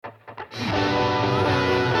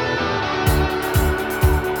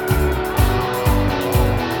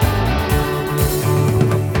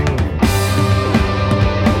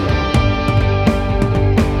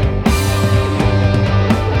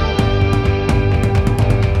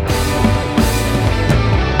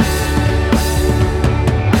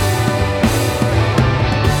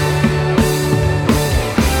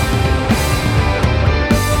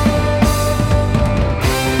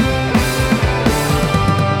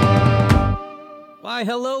Why,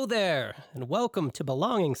 hello there, and welcome to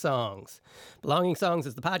Belonging Songs. Belonging Songs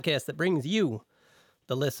is the podcast that brings you,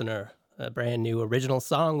 the listener, a brand new original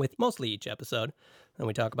song with mostly each episode. And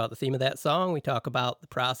we talk about the theme of that song. We talk about the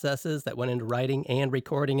processes that went into writing and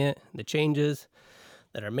recording it, the changes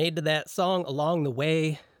that are made to that song along the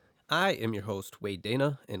way. I am your host, Wade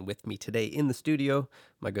Dana, and with me today in the studio,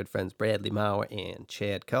 my good friends Bradley Mauer and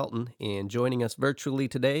Chad Kelton. And joining us virtually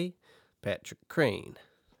today, Patrick Crane.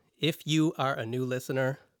 If you are a new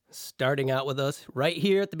listener, starting out with us right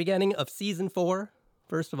here at the beginning of Season 4,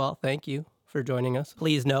 first of all, thank you for joining us.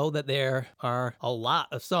 Please know that there are a lot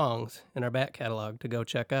of songs in our back catalog to go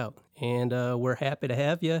check out. And we're happy to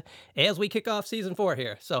have you as we kick off Season 4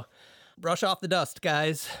 here. So brush off the dust,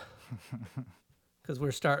 guys, because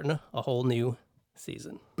we're starting a whole new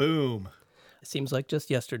season. Boom. It seems like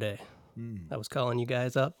just yesterday I was calling you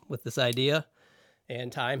guys up with this idea. And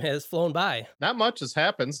time has flown by. Not much has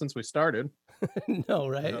happened since we started. No,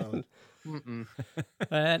 right? No.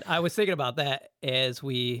 And I was thinking about that as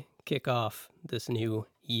we kick off this new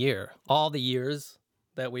year. All the years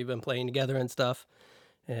that we've been playing together and stuff.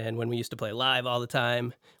 And when we used to play live all the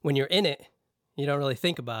time, when you're in it, you don't really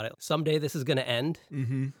think about it. Someday this is going to end.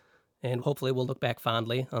 Mm-hmm. And hopefully we'll look back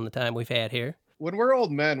fondly on the time we've had here. When we're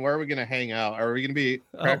old men, where are we going to hang out? Are we going to be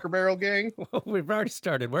Cracker Barrel gang? Well, we've already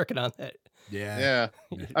started working on that. Yeah.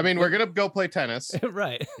 I mean, we're going to go play tennis.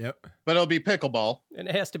 Right. Yep. But it'll be pickleball. And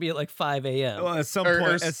it has to be at like 5 a.m. Well, at some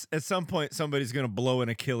point, somebody's going to blow an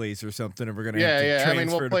Achilles or something, and we're going to have to I mean,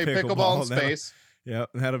 transfer we'll play to pickleball in space. Yep,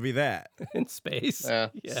 that'll be that. In space. Yeah.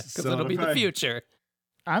 Because Son it'll of be a- the future.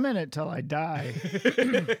 I'm in it till I die.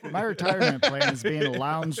 My retirement plan is being a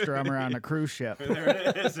lounge drummer on a cruise ship. There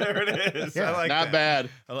it is. Yeah. I like Not that. bad.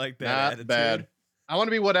 I like that. Not attitude. bad. I want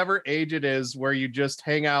to be whatever age it is where you just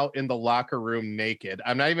hang out in the locker room naked.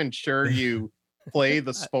 I'm not even sure you play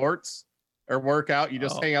the sports or work out. You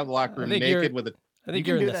just hang out in the locker room think naked with a... I think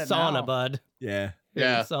You you're can in do the that sauna, now. bud. Yeah, You're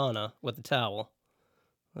in Yeah. the sauna with a towel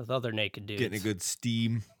with other naked dudes. getting a good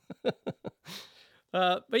steam.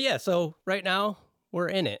 But yeah, so right now we're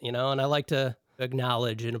in it, and I like to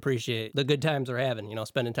acknowledge and appreciate the good times we're having,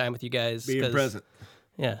 spending time with you guys. Being 'cause- present.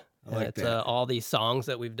 Yeah. I like it's, that. all these songs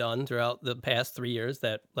that we've done throughout the past 3 years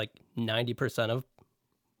that like 90% of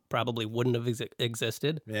probably wouldn't have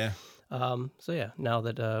existed. Yeah. So yeah, now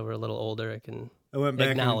that we're a little older, I can I went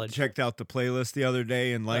back and acknowledge. checked out the playlist the other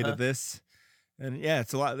day in light Uh-huh. of this. And yeah,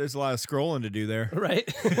 it's a lot. There's a lot of scrolling to do there. Right.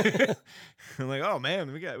 I'm like, oh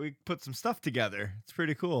man, we put some stuff together. It's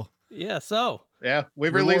pretty cool. Yeah. So Yeah,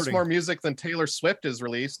 we've released Rewarding. more music than Taylor Swift has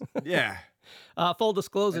released. Yeah. full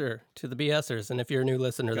disclosure to the BSers, and if you're a new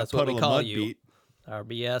listener, Got that's what we Puddle of call Mud you. beat. Our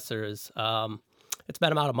BSers. It's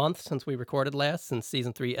been about a month since we recorded last, since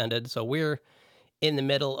season 3 ended. So we're in the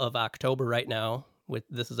middle of October right now.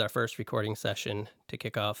 This is our first recording session to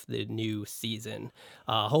kick off the new season.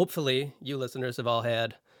 Hopefully, you listeners have all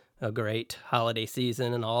had a great holiday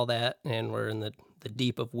season and all that, and we're in the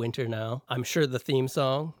deep of winter now. I'm sure the theme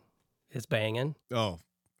song is banging. Oh,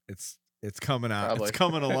 it's coming out. Probably. It's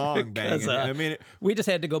coming along, 'Cause, banging. I mean, We just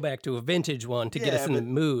had to go back to a vintage one to get Yeah, us in the but-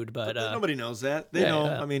 mood, but nobody knows that. They yeah, know.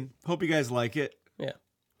 yeah. I mean, hope you guys like it. yeah.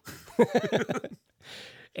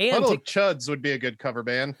 And Puddle to of Chuds would be a good cover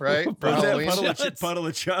band, right? For Puddle of Halloween. Chuds. Puddle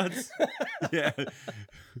of chuds. Yeah.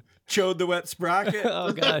 Chode the wet sprocket.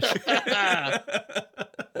 Oh gosh.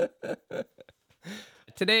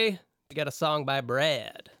 Today we got a song by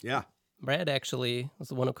Brad. Yeah. Brad actually was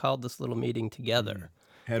the one who called this little meeting together.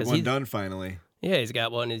 Had 'Cause one he's- done finally. Yeah, he's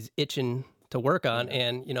got one he's itching to work on.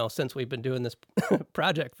 And, since we've been doing this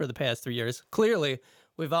project for the past 3 years, clearly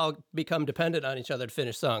we've all become dependent on each other to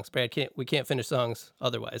finish songs. Brad, we can't finish songs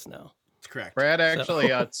otherwise now. It's correct. Brad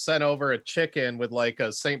actually sent over a chicken with like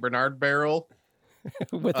a St. Bernard barrel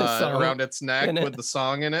With the song around its neck in it. with the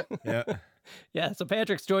song in it. Yeah. Yeah, so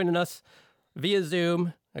Patrick's joining us via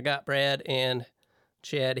Zoom. I got Brad and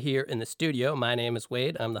Chad here in the studio. My name is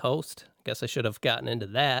Wade. I'm the host. Guess I should have gotten into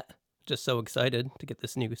that. Just so excited to get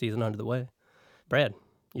this new season under the way. Brad,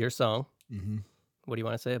 your song. Mm-hmm. What do you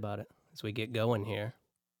want to say about it as we get going here?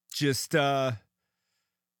 Just All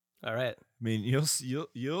right. I mean, you'll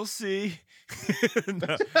see.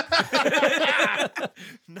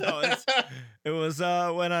 No, it was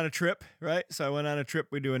went on a trip, right? So I went on a trip.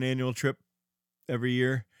 We do an annual trip every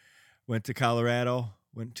year. Went to Colorado.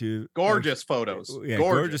 Went to Gorgeous photos. Yeah,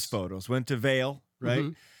 gorgeous photos. Went to Vail, right?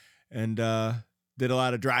 Mhm. And did a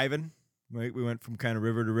lot of driving. Right? We went from kind of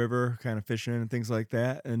river to river, kind of fishing and things like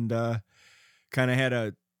that, and kind of had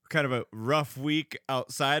a rough week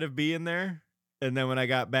outside of being there. And then when I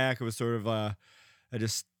got back, it was sort of I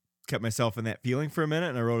just kept myself in that feeling for a minute,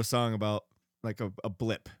 and I wrote a song about like a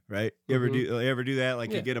blip, right? You ever do that?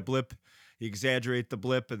 Like you get a blip, you exaggerate the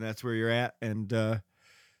blip, and that's where you're at. And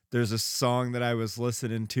there's a song that I was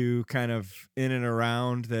listening to kind of in and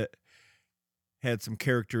around that had some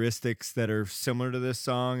characteristics that are similar to this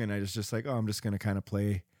song, and I was just like, oh, I'm just going to kind of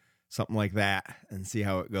play something like that and see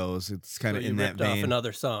how it goes. It's kind of in that vein. Off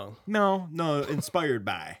another song. No, inspired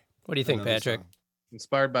by. What do you think, Patrick? Song.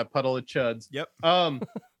 Inspired by Puddle of Chuds. Yep.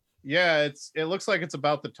 Yeah, it looks like it's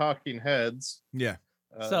about the Talking Heads. Yeah.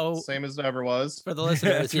 So same as it ever was. For the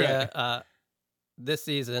listeners, right. This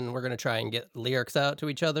season we're going to try and get lyrics out to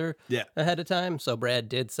each other ahead of time. So Brad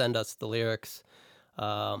did send us the lyrics.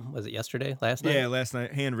 Was it yesterday? Last night? Yeah, last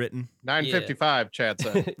night, handwritten. 9:55, Chad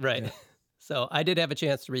said. Right. Yeah. So I did have a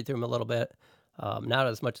chance to read through them a little bit. Not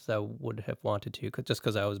as much as I would have wanted to, just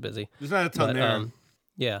because I was busy. There's not a ton there.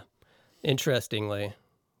 Yeah. Interestingly,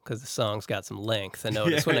 because the song's got some length. I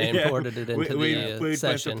noticed when I imported it into the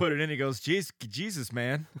session. To put it in, he goes, Jesus,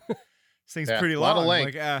 man. This thing's pretty long. A lot of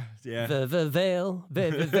length. Veil.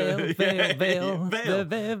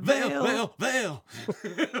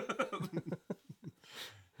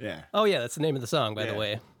 Yeah. Oh, yeah, that's the name of the song, by the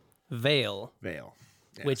way. Veil. Veil.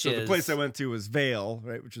 Yeah. Which is... the place I went to was Vail,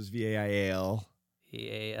 right, which was V-A-I-A-L.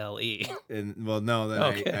 V-A-L-E. And, well, no, then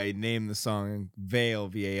I named the song Vail,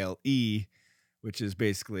 V-A-L-E, which is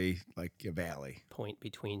basically like a valley. Point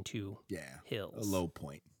between two hills. A low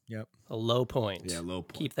point. Yep. A low point. Yeah, low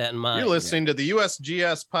point. Keep that in mind. You're listening to the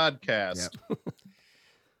USGS podcast. Yep.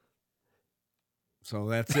 So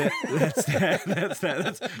that's it.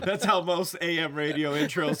 That's how most AM radio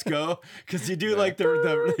intros go. Because you do like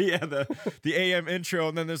the AM intro,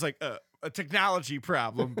 and then there's like a technology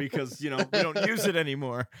problem because we don't use it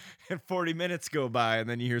anymore. And 40 minutes go by, and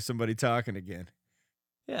then you hear somebody talking again.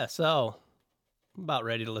 Yeah. So I'm about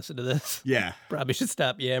ready to listen to this. Yeah. Probably should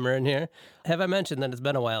stop yammering here. Have I mentioned that it's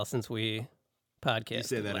been a while since we podcasted? You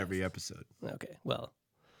say that every episode. Okay. Well,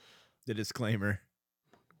 the disclaimer.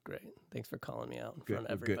 Great. Thanks for calling me out in front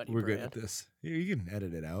of everybody. We're good at this. You can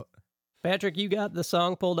edit it out. Patrick, you got the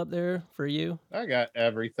song pulled up there for you? I got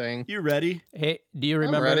everything. You ready? Hey, do you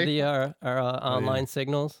remember our online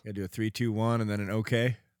signals? You gotta do a 3, 2, 1, and then an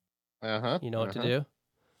okay. Uh-huh. You know what to do?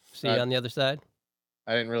 See you on the other side?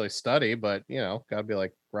 I didn't really study, but, gotta be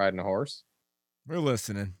like riding a horse. We're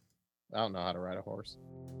listening. I don't know how to ride a horse.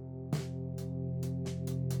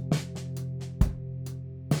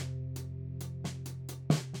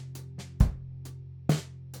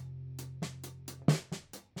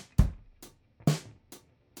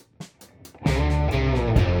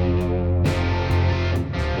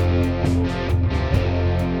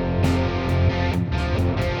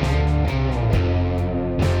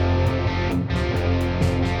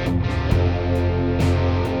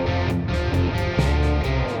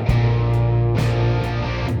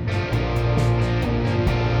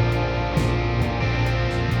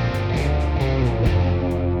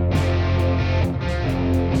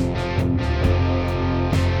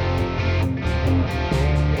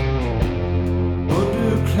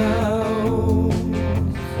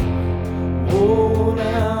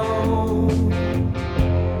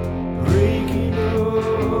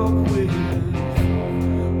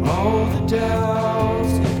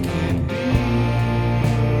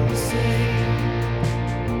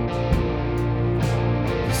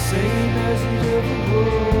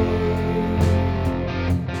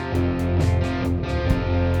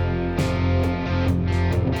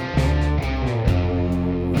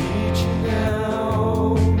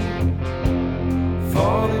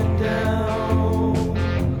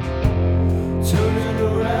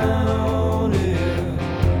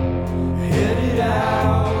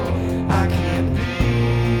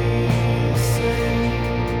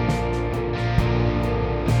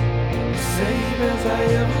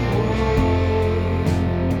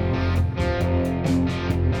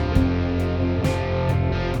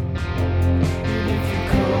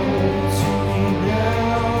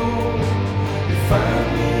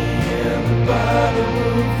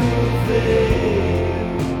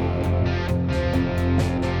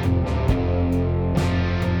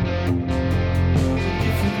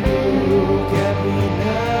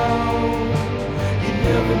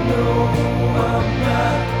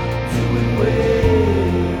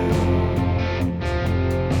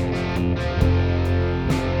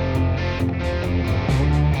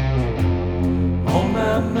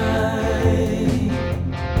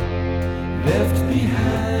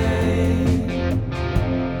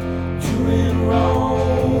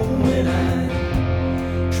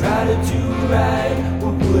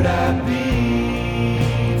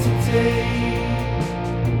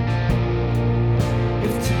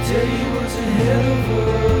 Today was ahead of us.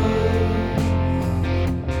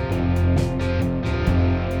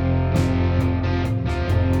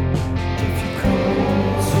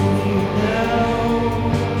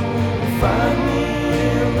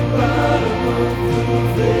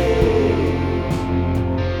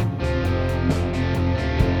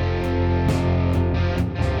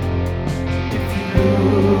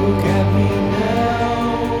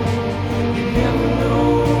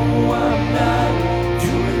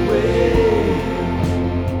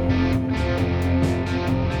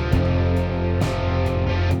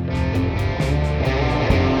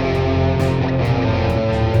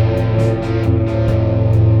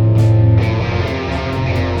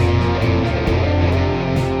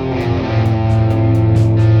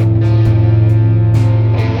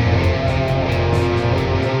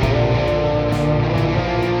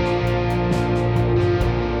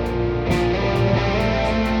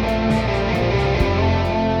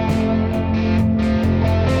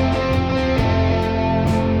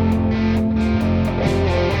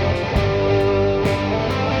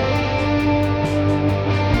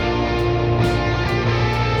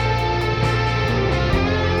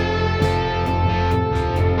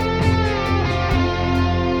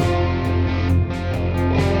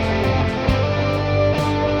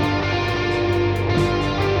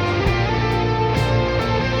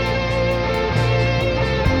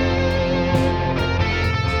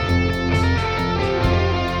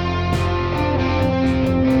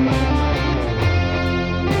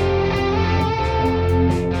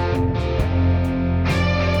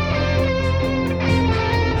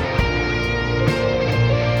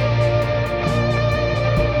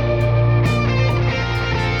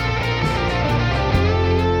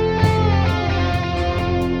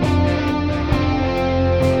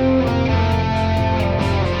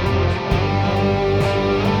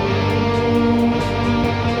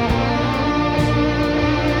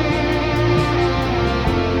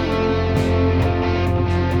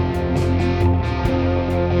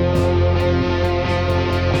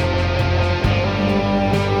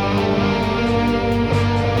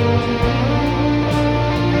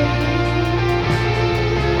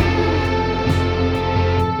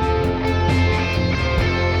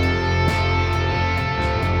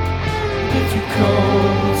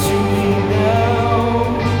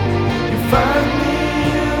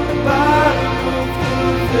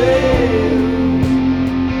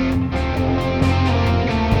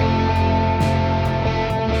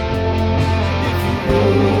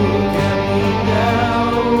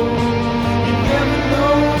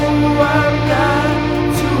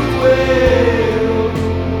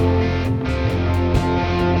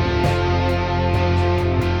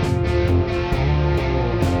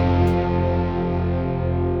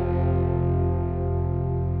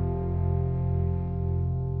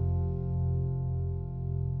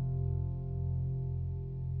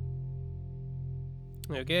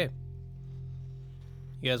 Okay.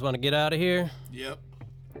 You guys want to get out of here? Yep.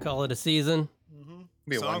 Call it a season?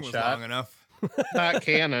 Be a Song one was shot. long enough. Not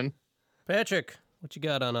canon. Patrick, what you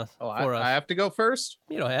got on us? Oh, for I us? have to go first?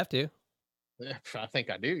 You don't have to. Yeah, I think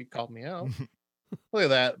I do. You called me out. Look at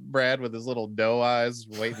that, Brad, with his little doe eyes,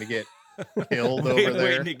 waiting to get killed over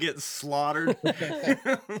there. Waiting to get slaughtered. It's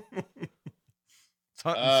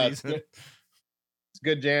hunting season. It's a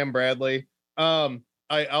good jam, Bradley. I'll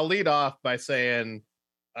lead off by saying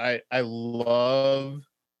I love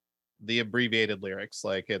the abbreviated lyrics.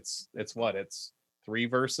 Like it's 3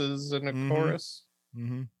 verses and a Mhm. chorus.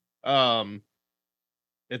 Mm-hmm.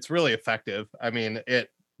 It's really effective. I mean,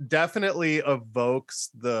 it definitely evokes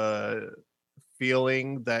the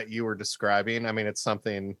feeling that you were describing. I mean, it's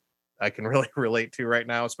something I can really relate to right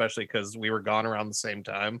now, especially because we were gone around the same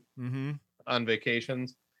time Mm-hmm. on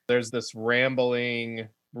vacations. There's this rambling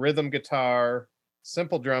rhythm guitar,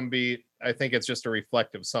 simple drum beat. I think it's just a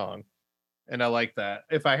reflective song. And I like that.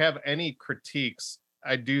 If I have any critiques,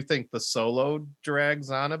 I do think the solo drags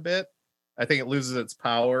on a bit. I think it loses its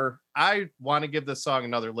power. I want to give this song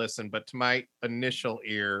another listen, but to my initial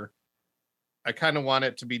ear, I kind of want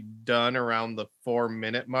it to be done around the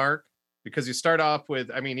 4-minute mark, because you start off with,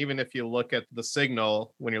 I mean, even if you look at the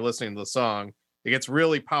signal when you're listening to the song, it gets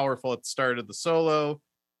really powerful at the start of the solo,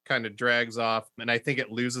 kind of drags off, and I think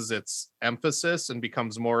it loses its emphasis and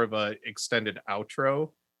becomes more of a extended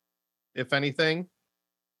outro, if anything.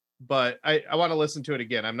 But I want to listen to it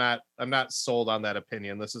again. I'm not sold on that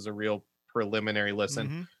opinion. This is a real preliminary listen.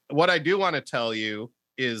 Mm-hmm. What I do want to tell you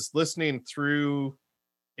is, listening through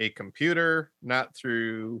a computer, not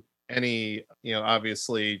through any,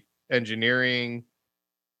 obviously engineering,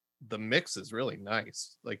 the mix is really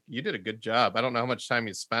nice. Like, you did a good job. I don't know how much time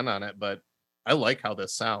you spent on it, but I like how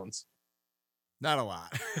this sounds. Not a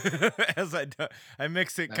lot. I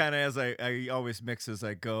mix it kind of as I always mix as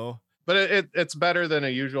I go. But it's better than a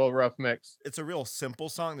usual rough mix. It's a real simple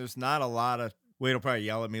song. There's not a lot of. Wade will probably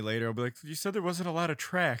yell at me later. I'll be like, "You said there wasn't a lot of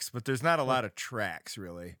tracks," but there's not a lot of tracks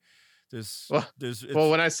really. Well,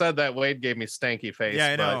 when I said that, Wade gave me stanky face. Yeah,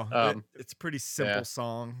 I know. But, it's a pretty simple yeah.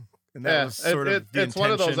 song, and that was sort of it's one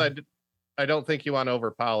of those I don't think you want to over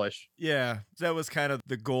polish. Yeah, that was kind of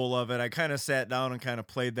the goal of it. I kind of sat down and kind of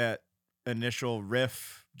played that initial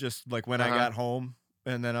riff just like when I got home,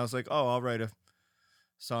 and then I was like, "Oh, I'll write a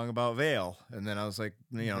song about Vale," and then I was like,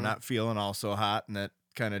 not feeling all so hot, and that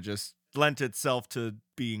kind of just lent itself to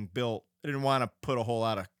being built. I didn't want to put a whole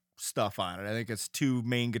lot of stuff on it. I think it's 2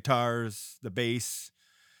 main guitars, the bass,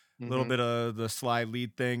 a little bit of the slide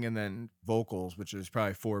lead thing, and then vocals, which is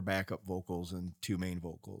probably 4 backup vocals and 2 main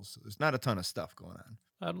vocals. There's not a ton of stuff going on.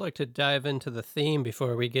 I'd like to dive into the theme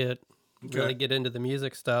before we really get into the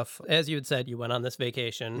music stuff. As you had said, you went on this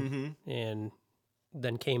vacation and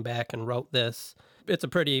then came back and wrote this. It's a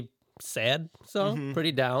pretty sad song,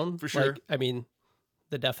 pretty down. For sure. Like, I mean,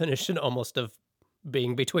 the definition almost of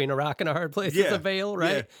being between a rock and a hard place is a veil,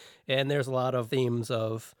 right? Yeah. And there's a lot of themes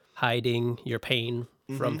of hiding your pain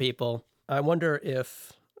from people. I wonder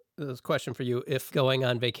if, this is a question for you, if going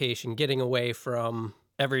on vacation, getting away from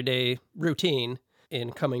everyday routine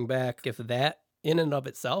and coming back, if that in and of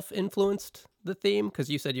itself influenced the theme, because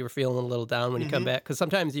you said you were feeling a little down when you come back, because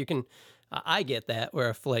sometimes you can, I get that, where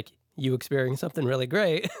if like you experience something really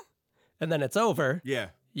great and then it's over,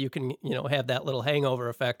 you can, have that little hangover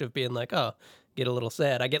effect of being like, oh, get a little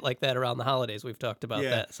sad. I get like that around the holidays. We've talked about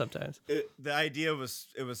that sometimes. The idea was,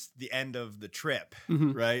 it was the end of the trip,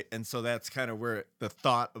 right? And so that's kind of where the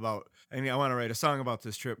thought about, I want to write a song about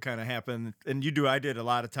this trip kind of happened. And I did a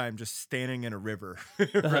lot of time just standing in a river,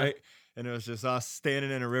 right? And it was just us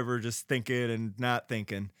standing in a river, just thinking and not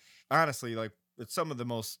thinking. Honestly, like, it's some of the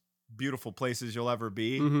most beautiful places you'll ever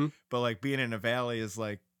be. But like being in a valley is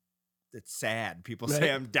like, it's sad. People say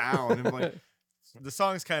I'm down. And like, the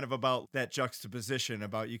song's kind of about that juxtaposition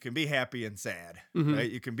about you can be happy and sad,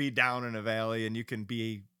 right? You can be down in a valley and you can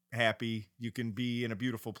be happy. You can be in a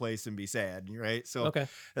beautiful place and be sad, right? So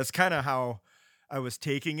that's kind of how I was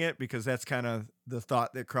taking it, because that's kind of the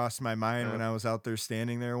thought that crossed my mind when I was out there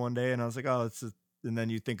standing there one day, and I was like, oh, and then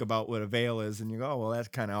you think about what a veil is and you go, oh, well,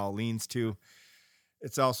 that kind of all leans to,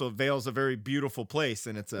 it's also, Vale's a very beautiful place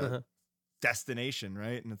and it's a destination,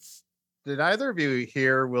 right? And it's, did either of you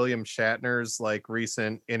hear William Shatner's like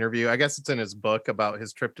recent interview? I guess it's in his book about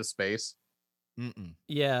his trip to space.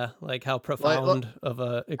 Yeah, like how profound of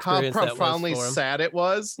a experience how profoundly that was for him. Sad it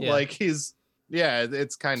was. Yeah. Like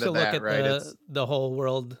it's kind of that, look at right? the whole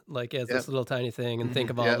world like as this little tiny thing and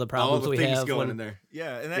think of all the problems all the we things have going in there.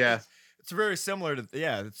 Yeah, and it's very similar to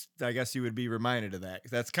it's, I guess you would be reminded of that.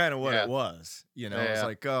 That's kind of what it was. It's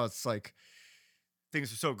like, oh, it's like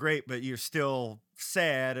things are so great, but you're still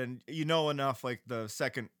sad, and you know enough, like the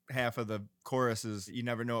second half of the chorus is "you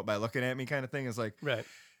never know it by looking at me" kind of thing. Is like, Right.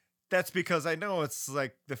 that's because I know it's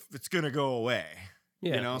like it's gonna go away.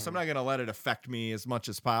 Yeah. You know, so I'm not gonna let it affect me as much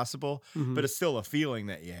as possible, Mhm. but it's still a feeling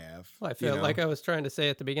that you have. Well, I you feel know? like I was trying to say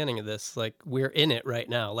at the beginning of this, like we're in it right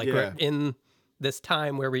now. Like Yeah. we're in this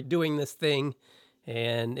time where we're doing this thing,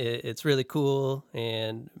 and it's really cool,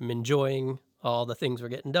 and I'm enjoying all the things we're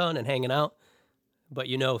getting done and hanging out. But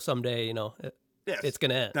someday, Yes, it's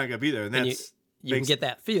gonna end. not gonna be there, and And you- that's You can makes- get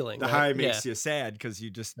that feeling. the right? high makes you sad because you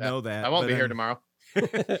just Yeah. know that. I won't but be here then- tomorrow.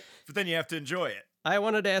 But then you have to enjoy it. I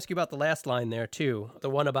wanted to ask you about the last line there too. The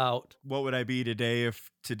one about What would I be today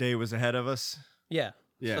if today was ahead of us? yeah.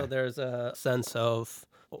 Yeah. So there's a sense of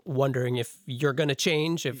wondering if you're going to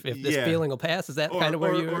change, if this Yeah. feeling will pass. Is that kind of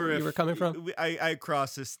where you were coming from? I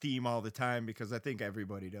cross this theme all the time because I think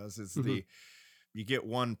everybody does. Is you get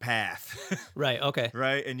one path, Right. Okay.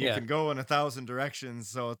 right? And you Yeah. can go in 1,000 directions.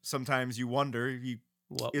 So sometimes you wonder,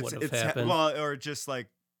 What it's would have it's happened? well, or just like,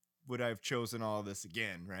 would I have chosen all this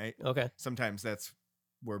again? Right? Okay. Sometimes that's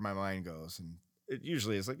where my mind goes, and it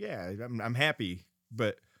usually is like, yeah, I'm happy,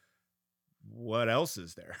 but what else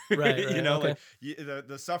is there? Right, you right, know, okay. like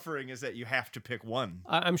the suffering is that you have to pick one.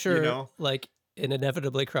 I'm sure, know? like, it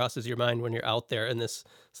inevitably crosses your mind when you're out there in this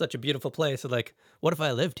such a beautiful place. Like, what if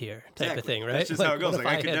I lived here? Type of Exactly. thing, right? That's just Like, how it goes. what if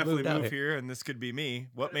Like I could had definitely moved out move here, and this could be me.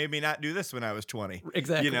 What made me not do this when I was 20?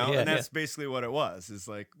 Exactly. You know, yeah, and that's basically what it was. Is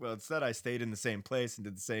like, well, instead I stayed in the same place and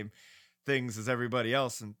did the same things as everybody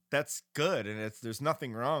else, and that's good. And there's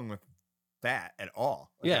nothing wrong with that at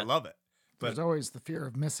all. Like, Yeah. I love it. But There's always the fear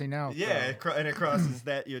of missing out. yeah, though. and it crosses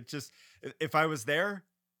that. You just, if I was there,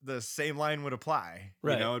 the same line would apply.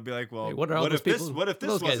 Right. You know, it'd be like, well, Hey, what are all those if this? people- What if this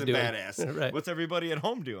those guys wasn't doing? badass? Right. What's everybody at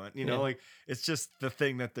home doing? You know, Yeah. like it's just the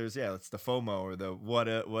thing that there's. Yeah, it's the FOMO or the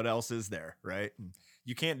what else is there, right? And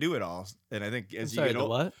you can't do it all. And I think I'm as you sorry, get the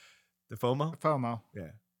older, what? the FOMO, FOMO. yeah,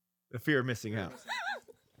 the fear of missing out.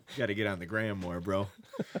 Got to get on the gram more, bro.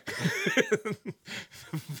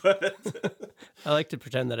 But I like to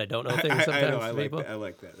pretend that I don't know things sometimes. I know, I to like people. that. I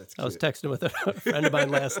like that. That's I was cute. texting with a friend of mine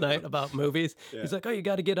last night about movies. Yeah. He's like, "Oh, you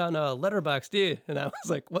got to get on Letterboxd, do you?" And I was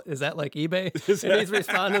like, "What is that, like eBay?" And he's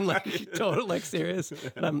responding like total, like serious.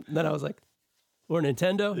 And then I was like, "Or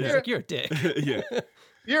Nintendo?" He's Yeah. like, "You're a dick." Yeah,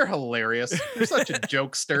 You're hilarious. You're such a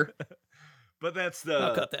jokester. but that's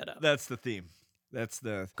I'll cut that out. That's the theme. That's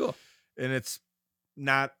the Cool. and it's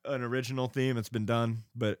not an original theme. It's been done,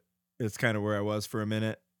 but it's kind of where I was for a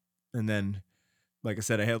minute. And then, like I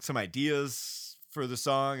said, I had some ideas for the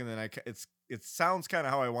song, and then it sounds kind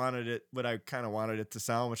of how I wanted it, what I kind of wanted it to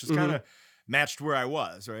sound, which is kind of matched where I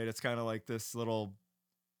was. Right? It's kind of like this little,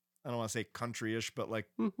 I don't want to say country-ish, but like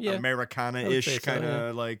Yeah. Americana-ish say so, kind yeah.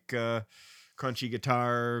 of like crunchy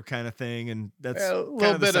guitar kind of thing, and that's A kind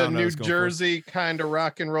little the bit of sound I New was going for. Jersey kind of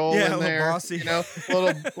rock and roll Yeah, a in little there. bossy. You know,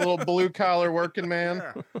 little blue collar working man.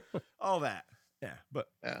 Yeah. All that. Yeah. But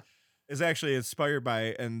Yeah. it's actually inspired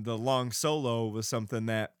by, and the long solo was something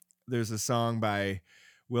that there's a song by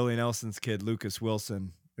Willie Nelson's kid, Lucas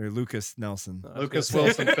Nelson. I was Lucas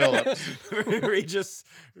gonna say- Wilson Phillips. Regis.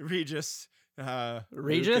 Regis?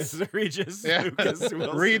 Regis. Yeah. Lucas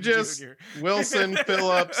Wilson Regis Jr. Wilson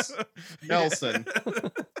Phillips Nelson.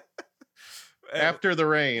 After the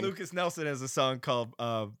rain. Lucas Nelson has a song called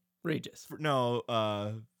Regis.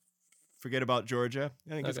 Forget About Georgia,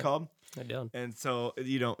 I think it's Okay. called. I don't. And so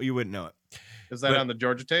you wouldn't know it. Is that but- on the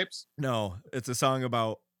Georgia tapes? No, it's a song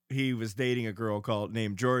about he was dating a girl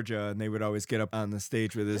named Georgia, and they would always get up on the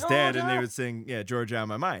stage with his dad, and they would sing, "Yeah, Georgia on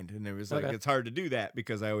my mind," and it was like, Okay. it's hard to do that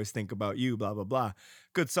because I always think about you, blah blah blah.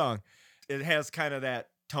 Good song. It has kind of that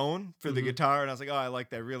tone for the Mhm. guitar, and I was like, oh, I like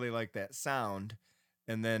that, really like that sound.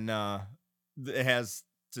 And then it has,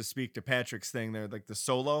 to speak to Patrick's thing there, like the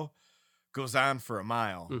solo goes on for a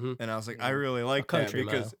mile, Mhm. and I was like, I really like that country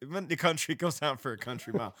because when the country goes on for a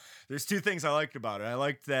country mile. There's two things I liked about it. I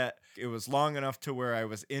liked that it was long enough to where I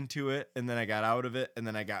was into it, and then I got out of it, and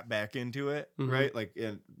then I got back into it. Mhm. Right, like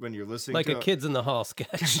when you're listening, Like to a Kids in the Hall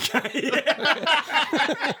sketch.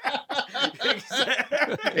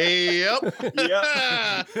 Exactly. Yep. Yep.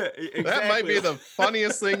 That might be the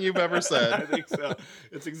funniest thing you've ever I said. think so.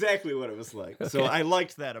 It's exactly what it was like. So Okay. I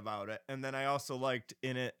liked that about it. And then I also liked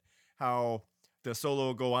in it how the solo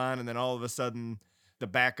would go on, and then all of a sudden the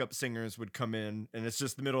backup singers would come in, and it's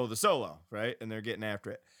just the middle of the solo, right? And they're getting after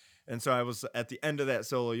it. And so I was at the end of that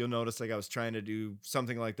solo, you'll notice like I was trying to do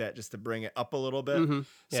something like that just to bring it up a little bit. Mhm.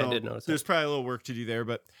 Yeah, So I did notice there's that. probably a little work to do there,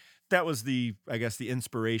 but that was the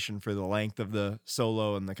inspiration for the length of the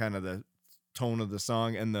solo and the kind of the tone of the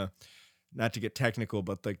song, and the, not to get technical,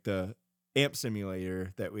 but like the amp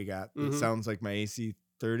simulator that we got. It Mhm. sounds like my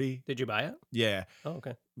AC30. Did you buy it? Yeah, Oh,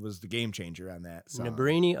 okay. was the game changer on that song.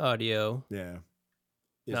 Nabrini Audio. Yeah.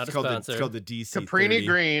 Not a called sponsor. it's called the DC30. Caprini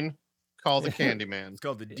Green, call the Candyman. It's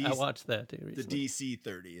called the I DC. watched that too The recently.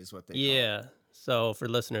 DC30 is what they call it. Yeah. So for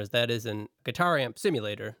listeners, that is an guitar amp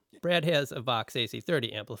simulator. Brad has a Vox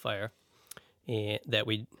AC30 amplifier and that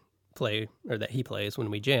we play, or that he plays when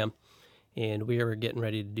we jam. And we are getting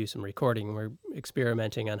ready to do some recording. We're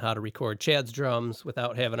experimenting on how to record Chad's drums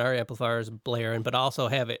without having our amplifiers blaring, but also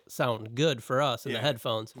have it sound good for us in the Yeah.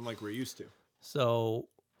 headphones. Like we're used to. So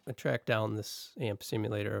I tracked down this amp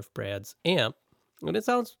simulator of Brad's amp, and it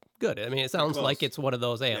sounds good. I mean, it sounds close. like it's one of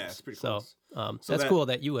those amps. Yeah, it's pretty so, close. So that's that- cool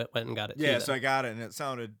that you went and got it. Yeah, too, so then. I got it, and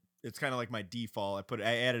it's kind of like my default.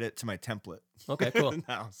 I added it to my template. Okay, cool.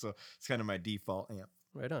 now, so it's kind of my default amp.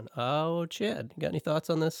 Right on. Oh, Chad, you got any thoughts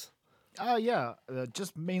on this? Yeah,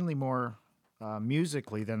 just mainly more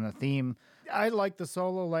musically than the theme. I like the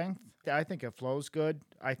solo length. I think it flows good.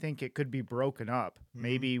 I think it could be broken up,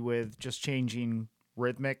 maybe with just changing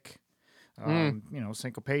rhythmic,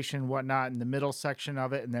 syncopation, whatnot in the middle section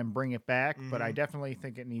of it, and then bring it back. But I definitely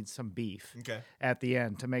think it needs some beef Okay. at the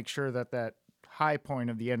end to make sure that high point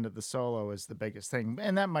of the end of the solo is the biggest thing.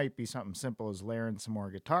 And that might be something simple as layering some more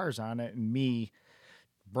guitars on it and me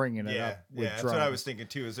bringing it up with that's drums. what I was thinking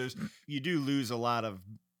too. Is you do lose a lot of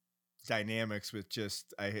dynamics with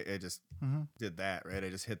just I just Mhm. did that right. I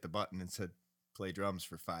just hit the button and said play drums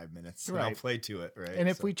for 5 minutes. And I'll Right. play to it right. And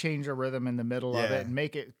if So- we change a rhythm in the middle of Yeah. it and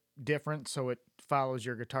make it different so it follows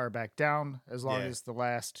your guitar back down, as long Yeah. as the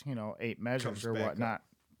last 8 measures Comes or back up. whatnot,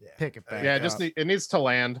 Yeah. pick it back Yeah, up. it needs to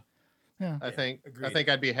land. Yeah. I think. I agreed. think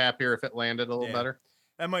I'd be happier if it landed a little Yeah. better.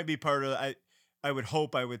 that might be part of I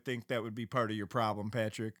would think that would be part of your problem,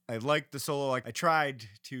 Patrick. I like the solo. Like I tried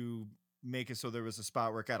to make it so there was a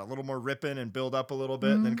spot where it got a little more ripping and build up a little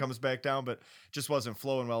bit and then comes back down, but just wasn't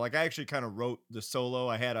flowing well. Like I actually kind of wrote the solo.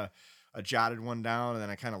 I had a jotted one down, and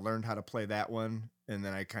then I kind of learned how to play that one, and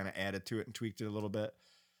then I kind of added to it and tweaked it a little bit.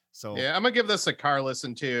 So Yeah, I'm gonna give this a car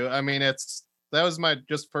listen too. I mean, that was my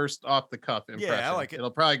just first off the cuff impression. I like it.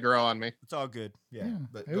 It'll probably grow on me. it's all good. Yeah, Yeah.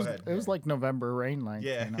 but it go was ahead. it was like November rain length.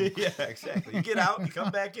 yeah, you know? yeah, exactly. You get out, you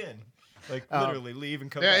come back in, like literally leave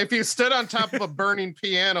and come Yeah, back. if you stood on top of a burning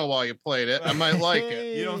piano while you played it, I might like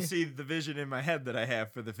it. You don't see the vision in my head that I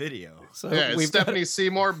have for the video. So Yeah, is we've got, Stephanie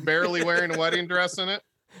Seymour barely wearing a wedding dress in it?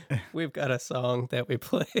 we've got a song that we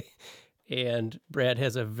play, and Brad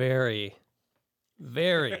has a very,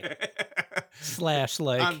 very Slash On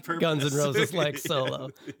like purpose. Guns N' Roses like solo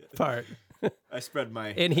part, I spread my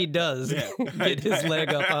and he does Yeah. get his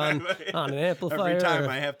leg up on an amplifier. Every time or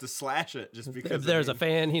I have to slash it just because if there's a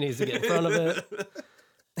fan, he needs to get in front of it.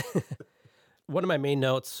 One of my main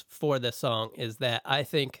notes for this song is that I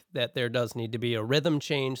think that there does need to be a rhythm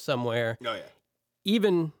change somewhere. Oh yeah.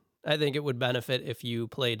 Even I think it would benefit if you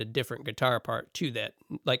played a different guitar part to that.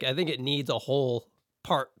 Like I think it needs a whole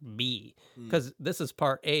part B because this is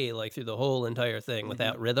part A, like through the whole entire thing with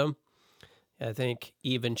that rhythm. I think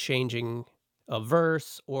even changing a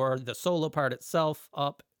verse or the solo part itself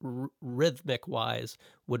up rhythmic wise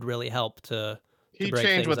would really help to He break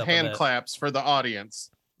changed things with up a hand bit. claps for the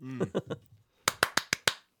audience. Mm.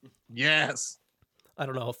 Yes. I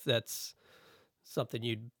don't know if that's something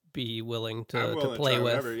you'd be willing I'm to willing play try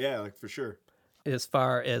with. whatever. Yeah, like for sure. As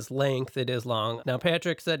far as length, it is long. Now,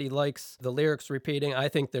 Patrick said he likes the lyrics repeating. I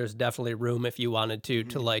think there's definitely room if you wanted to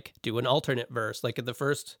like do an alternate verse. Like if the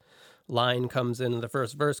first line comes in, the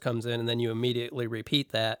first verse comes in, and then you immediately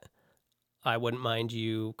repeat that. I wouldn't mind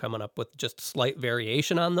you coming up with just slight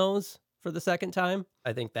variation on those for the second time.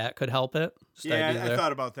 I think that could help it. Just Yeah, idea I there.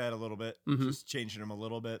 thought about that a little bit. Mhm. Just changing them a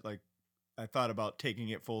little bit. Like I thought about taking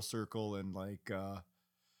it full circle and like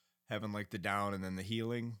having like the down and then the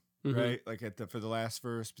healing, Mhm. right? Like for the last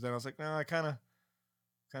verse. But then I was like, no, I kind of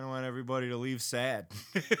want everybody to leave sad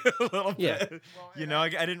a little Yeah. bit. You know, I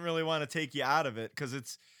didn't really want to take you out of it because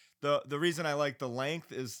it's the reason I like the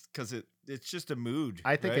length is because it's just a mood.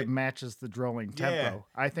 I think right? it matches the drolling Yeah. tempo.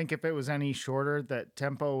 I think if it was any shorter, that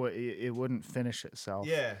tempo it wouldn't finish itself.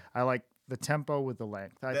 Yeah, I like the tempo with the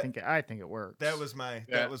length. I That- think it works. that was my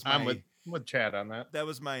Yeah, that was I'm my with Chad on that. that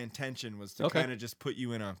was my intention was to Okay. kind of just put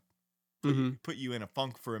you in a Mhm. put you in a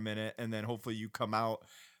funk for a minute, and then hopefully you come out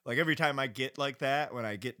like every time I get like that when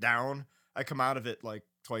I get down, I come out of it like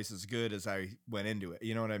twice as good as I went into it.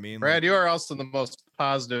 You know what I mean? Brad, Like, you are also the most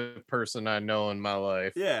positive person I know in my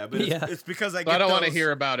life. yeah, but Yeah. it's because I So get I don't want to those-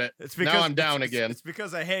 hear about it. It's Now because I'm down again. It's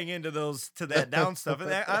because I hang into to that down stuff,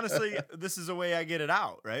 and honestly, this is a way I get it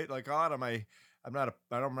out, right? Like a lot of my, I'm not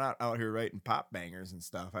out here writing pop bangers and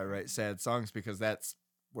stuff. I write sad songs because that's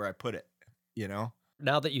where I put it. You know?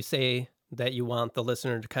 Now that you say that you want the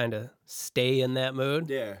listener to kind of stay in that mood.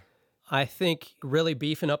 Yeah. I think really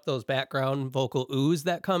beefing up those background vocal oohs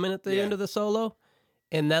that come in at the end of the solo,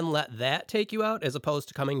 and then let that take you out as opposed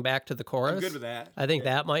to coming back to the chorus. I'm good with that. I think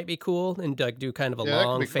that might be cool, and like do kind of a Yeah, that could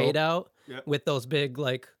long be fade cool. out Yep. with those big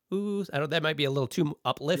like oohs. I don't. That might be a little too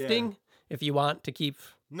uplifting if you want to keep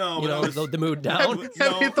No, you but I know was- the mood Have, down.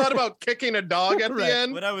 have you thought about kicking a dog at Right. the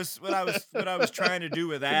end? what I was trying to do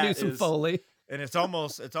with that do some is, Foley. and it's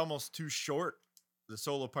almost too short. The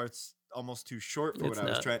solo part's almost too short for It's what I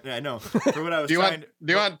was not. trying. I know for what I was Do you trying. want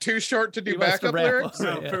do you want too short to do He wants to backup wrap lyrics?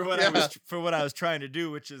 up. No, Yeah. for what I was trying to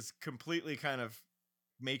do, which is completely kind of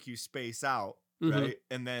make you space out, Mhm. right,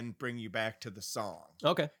 and then bring you back to the song.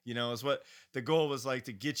 Okay. You know, is what the goal was, like,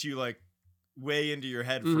 to get you like way into your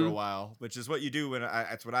head for a Mhm. while, which is what you do when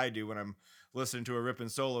that's what I do when I'm listening to a ripping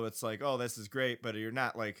solo. It's like, oh, this is great, but you're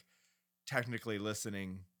not like technically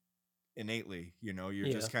listening innately. You know, you're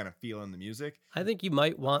just kind of feeling the music. I think you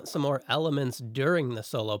might want some more elements during the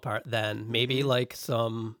solo part. Then maybe Mhm. like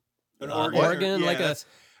some An organ, yeah, like a. that's-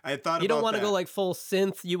 I thought You don't want want to go like full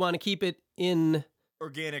synth. You want to keep it in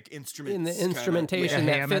organic instruments in the kinda- instrumentation yeah.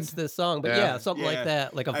 that Hammond. fits this song. But Yeah. yeah, something Yeah. like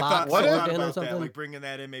that, like a I Vox thought, What I if- thought organ or about something. that, like bringing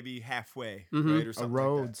that in maybe halfway, Mhm. right, or something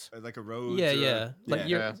Rhodes. like a Rhodes. Yeah, or a- yeah, like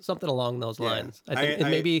you're Yeah. something along those Yeah. lines. I think, and I-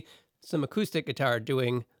 maybe some acoustic guitar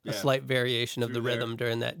doing a Yeah. slight variation of the Through there. rhythm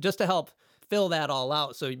during that, just to help fill that all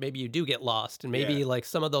out. So maybe you do get lost, and maybe Yeah. like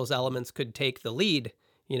some of those elements could take the lead.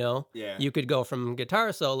 You know, Yeah. you could go from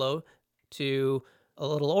guitar solo to a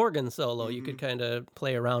little organ solo. You could Mm-hmm. kind of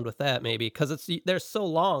play around with that maybe because they're so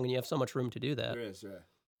long and you have so much room to do that. There is, yeah.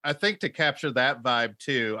 I think to capture that vibe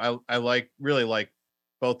too, I really like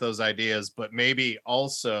both those ideas, but maybe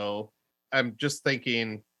also I'm just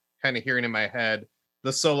thinking, kind of hearing in my head,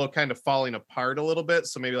 the solo kind of falling apart a little bit.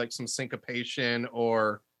 So maybe like some syncopation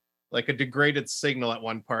or like a degraded signal at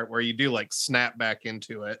one part where you do like snap back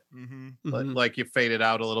into it, Mm-hmm. Mhm. like you fade it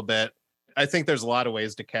out a little bit. I think there's a lot of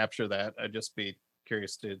ways to capture that. I'd just be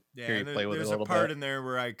curious to Yeah, hear you and play with it there's a little a part bit. in there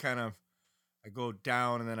where I go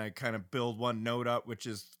down and then I kind of build one note up, which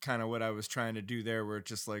is kind of what I was trying to do there, where it's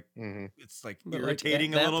just like Mhm. it's like But, like,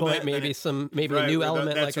 irritating at that a little point, bit. and then maybe it- maybe a right, new where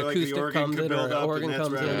element like that's where, the acoustic organ comes could in or build an up, organ and that's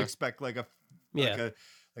comes where I would in. expect like Yeah.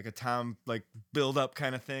 a tom like build up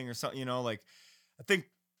kind of thing or something. You know, like I think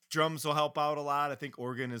drums will help out a lot. I think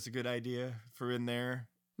organ is a good idea for in there,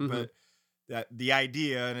 Mhm. but that the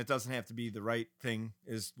idea, and it doesn't have to be the right thing,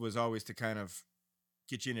 was always to kind of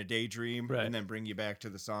get you in a daydream Right. and then bring you back to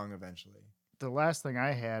the song eventually. The last thing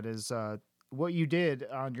I had is what you did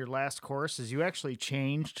on your last chorus is you actually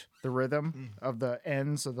changed the rhythm of the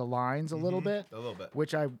ends of the lines a little bit, A little bit.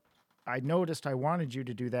 which I noticed I wanted you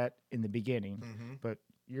to do that in the beginning, Mm-hmm. but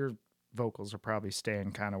your vocals are probably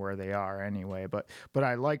staying kind of where they are anyway. But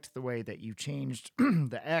I liked the way that you changed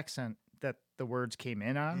the accent that the words came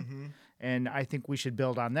in on. Mm-hmm. And I think we should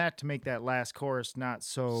build on that to make that last chorus not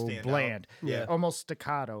so Stand out. bland. Yeah. Almost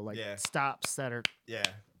staccato, like Yeah. stops that are Yeah.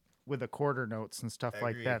 with the quarter notes and stuff I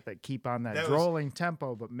like agree. that keep on that, That was- rolling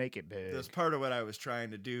tempo but make it big. That's part of what I was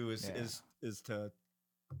trying to do is Yeah. is to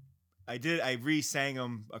I re-sang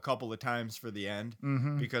them a couple of times for the end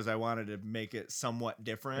Mm-hmm. because I wanted to make it somewhat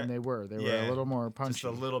different. And they were a Yeah. little more Just punchy.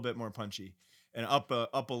 a little bit more punchy, and up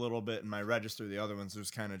a little bit in my register. The other ones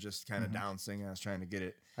was kind of Mm-hmm. down singing. I was trying to get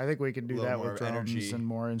it. I think we can do little that more with drums energy. and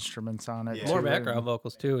more instruments on it. Yeah. More too, background and-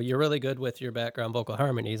 vocals too. You're really good with your background vocal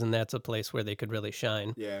harmonies, and that's a place where they could really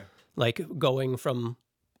shine. Yeah, Like going from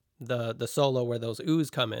the solo where those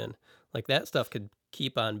oohs come in, like that stuff could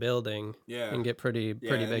keep on building yeah, and get pretty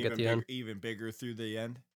yeah, and big at even the end. even bigger through the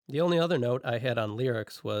end. The only other note I had on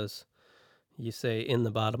lyrics was you say in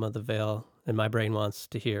the bottom of the veil, and my brain wants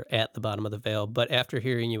to hear at the bottom of the veil. But after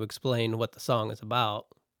hearing you explain what the song is about,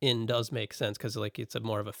 in does make sense because like it's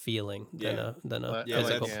more of a feeling than Yeah. a Yeah,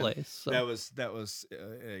 physical that's- place. So, That was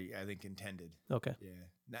I think intended. okay.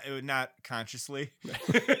 Yeah, it would not consciously,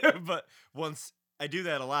 but once I do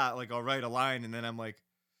that a lot, like I'll write a line and then I'm like,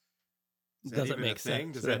 is that Does it even a make thing?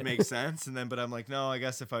 sense? Does Right. that make sense? And then, but I'm like, no, I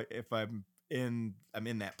guess if I'm in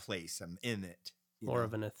that place, I'm in it. you More know?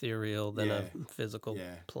 of an ethereal than Yeah. a physical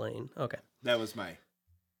Yeah. plane. Okay. That was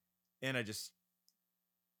and I just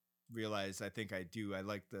realized I think I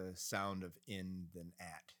like the sound of in than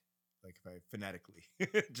at, like if I phonetically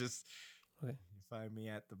just Okay. you find me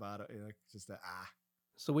at the bottom, like just a ah.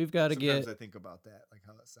 So we've got to Sometimes get I think about that, like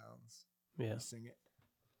how that sounds. yeah. You sing it.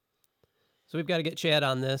 So we've got to get Chad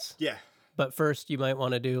on this. Yeah. But first, you might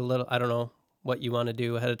want to do a little. I don't know what you want to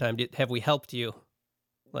do ahead of time. Have we helped you?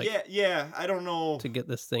 Like yeah. I don't know. to get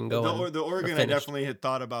this thing The, going. the organ I finished. definitely had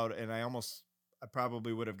thought about, and I I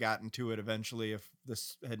probably would have gotten to it eventually if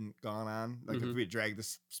this hadn't gone on, like if we had dragged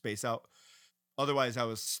this space out. Otherwise, I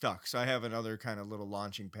was stuck. So I have another kind of little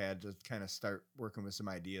launching pad to kind of start working with some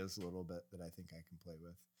ideas a little bit that I think I can play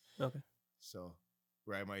with. Okay. So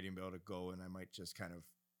where I might even be able to go and I might just kind of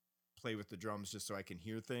play with the drums just so I can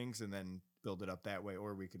hear things and then build it up that way,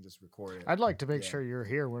 or we can just record it. I'd like to make sure you're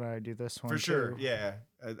here when I do this one. For sure. too. Yeah.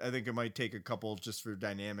 I think it might take a couple just for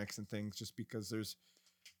dynamics and things, just because there's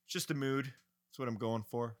just a mood. That's what I'm going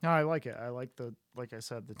for. No, I like it. I like like I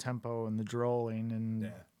said, the tempo and the drolling and Yeah.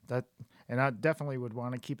 that. And I definitely would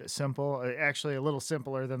want to keep it simple. Actually, a little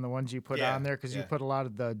simpler than the ones you put Yeah, on there because you yeah. put a lot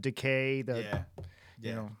of the decay. Yeah.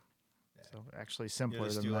 You know. So actually simpler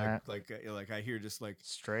just than do that. like I hear just like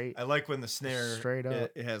Straight. I like when the snare Straight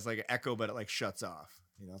up. it has like an echo, but it like shuts off.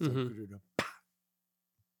 You know, it's like,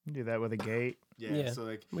 You do that with a gate. Yeah. So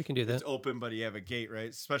like We can do that. it's open, but you have a gate, right?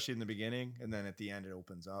 Especially in the beginning, and then at the end it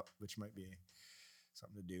opens up, which might be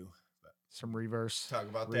something to do. But Some reverse. talk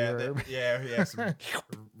about reverb. that. Yeah, some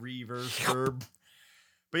reverse verb.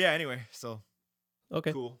 But yeah, anyway, so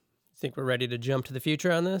Okay. cool. Think we're ready to jump to the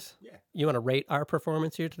future on this? Yeah. You want to rate our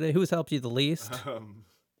performance here today? Who's helped you the least?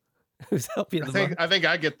 Who's helped you the most? I think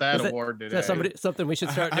I get that Is that- award Is today. that something we should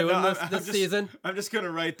start doing this season? I'm just gonna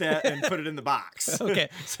write that and put it in the box. Okay.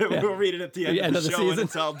 So Yeah. we'll read it at the end, of the show season. when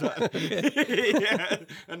it's all done. Yeah,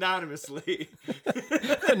 anonymously.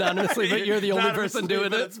 Anonymously, but you're the only person Anonymously, doing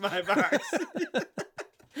but it. It's my box.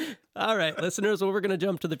 All right, listeners, well, we're going to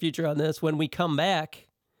jump to the future on this. When we come back,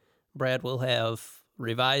 Brad will have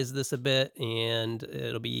revised this a bit, and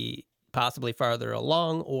it'll be possibly farther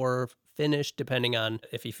along or finished, depending on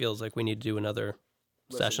if he feels like we need to do another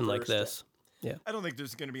session like this. Yeah. I don't think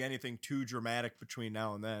there's going to be anything too dramatic between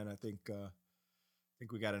now and then. I think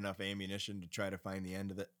we got enough ammunition to try to find the end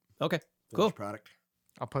of it. Okay, Finished cool. product.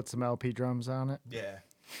 I'll put some LP drums on it. Yeah.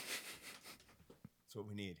 That's what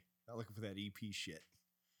we need. Not looking for that EP shit.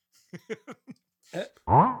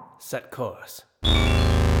 Set course.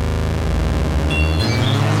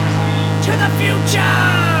 To the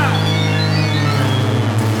future!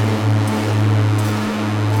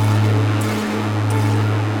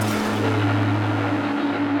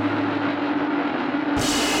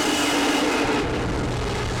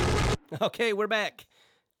 Okay, we're back.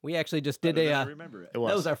 We actually just did I a. remember it. It That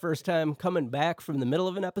was our first time coming back from the middle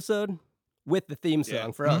of an episode with the theme song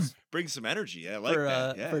Yeah. for us. Bring some energy. I like for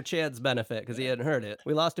that. Yeah. for Chad's benefit because he hadn't heard it.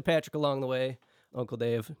 We lost to Patrick along the way. Uncle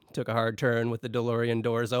Dave took a hard turn with the DeLorean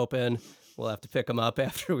doors open. We'll have to pick him up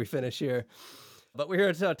after we finish here. But we're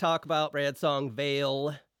here to talk about Brad's song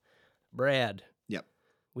Veil. Brad. Yep.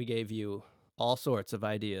 We gave you all sorts of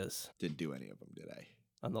ideas Didn't do any of them, did I?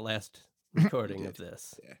 on the last recording of did.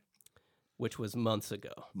 this, Yeah. which was months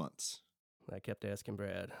ago. Months. I kept asking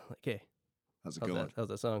Brad, like, "Hey, How's it how's going?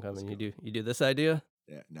 that song coming? How's it You do this idea?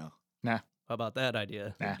 Yeah. No. Nah. How about that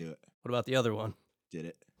idea? Nah. Didn't do it. What about the other one?" Did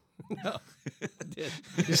it. No, I did.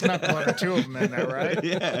 You snuck one or two of them in there, right?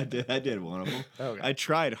 Yeah, I did one of them. Okay. I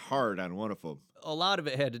tried hard on one of them. A lot of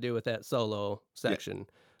it had to do with that solo section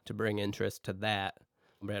to bring interest to that.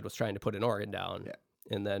 Brad was trying to put an organ down,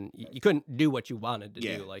 Yeah. and then you couldn't do what you wanted to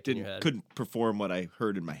do, like in your head. couldn't perform what I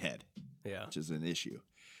heard in my head, Yeah, which is an issue.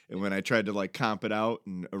 And when I tried to like comp it out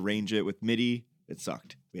and arrange it with MIDI, it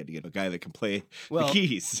sucked. We had to get a guy that can play Well, the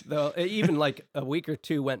keys. though even like a week or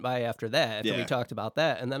two went by after that, after we Yeah. talked about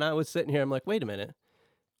that, and then I was sitting here, I'm like, wait a minute,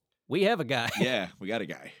 we have a guy. Yeah, we got a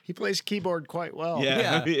guy. He plays keyboard quite well.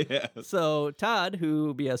 Yeah, yeah. yeah. So Todd,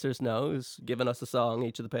 who BSers know, who's given us a song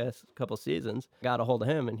each of the past couple seasons, got a hold of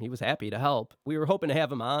him, and he was happy to help. We were hoping to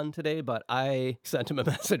have him on today, but I sent him a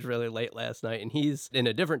message really late last night, and he's in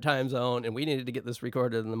a different time zone, and we needed to get this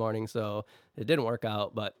recorded in the morning, so it didn't work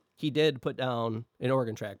out. But he did put down an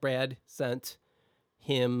organ track. Brad sent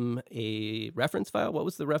him a reference file. What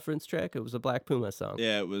was the reference track? It was a Black Puma song.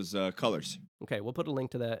 Yeah, it was Colors. Okay, we'll put a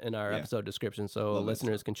link to that in our Yeah. episode description so Love that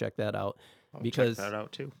listeners can check that out. I'll Because- check that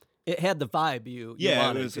out too. It had the vibe you Yeah,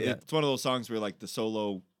 wanted. it's one of those songs where like the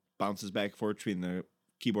solo bounces back and forth between the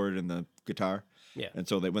keyboard and the guitar. Yeah. And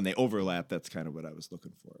so when they overlap, that's kind of what I was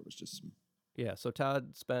looking for. It was just some, Yeah, so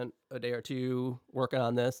Todd spent a day or two working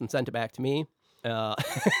on this and sent it back to me.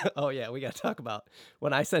 Oh yeah, we got to talk about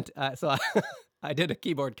when I sent. I did a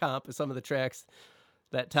keyboard comp of some of the tracks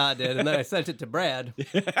that Todd did, and then I sent it to Brad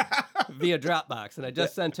via Dropbox, and I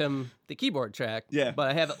just sent him the keyboard track. Yeah. but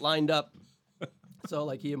I have it lined up. So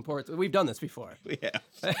like he imports. We've done this before. yeah.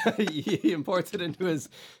 He imports it into his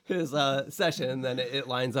session, and then it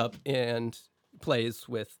lines up and plays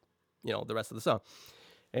with the rest of the song.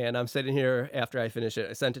 And I'm sitting here after I finish it.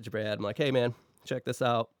 I sent it to Brad. I'm like, hey man, check this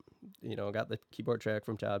out. Got the keyboard track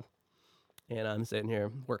from Todd. And I'm sitting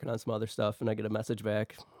here working on some other stuff, and I get a message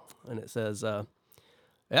back, and it says, yeah,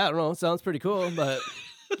 I don't know, it sounds pretty cool, but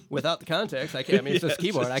without the context, I can't, I mean, it's just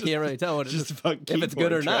keyboard. I can't really tell what it's Just about if it's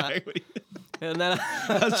good or not. track. And then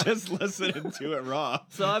I was just listening to it raw.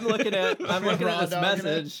 so I'm looking at Raw this dogging it.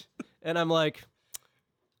 message, and I'm like,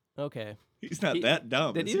 okay. He's not He- that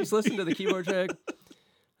dumb. Did is you he? just listen to the keyboard track? I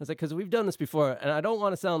was like, because we've done this before, and I don't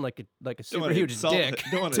want to sound like a Don't super wanna huge insult- dick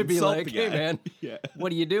don't wanna to be insult like, the hey guy." man, Yeah.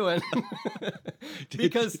 what are you doing?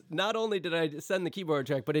 Because not only did I send the keyboard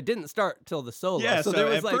track, but it didn't start till the solo. Yeah, so there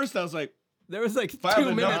was at like first I was like, there was like filed 2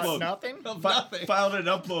 an minutes upload. Nothing? of nothing. filed an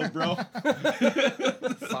upload, bro.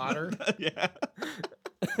 Fodder. Yeah.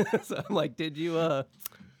 So I'm like, did you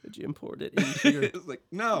import it into your? It's like,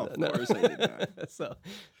 no, of No. course I did not. so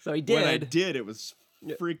he did. When I did, it was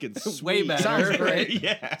freaking sweet. Way better. Sounds great.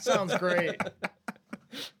 Yeah. Sounds great.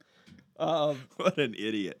 What an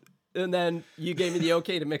idiot. And then you gave me the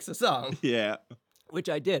okay to mix a song, Yeah. which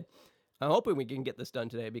I did. I'm hoping we can get this done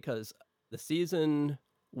today because the season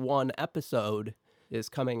 1 episode is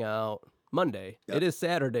coming out Monday. Yep. It is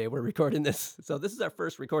Saturday. We're recording this. So this is our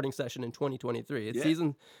first recording session in 2023. It's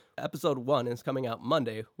Yeah. episode 1 is coming out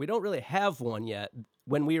Monday. We don't really have one yet.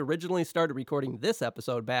 When we originally started recording this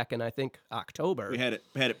episode back in, I think, October, We had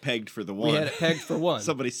it pegged for the we one. had it pegged for 1.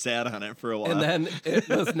 Somebody sat on it for a while. And then it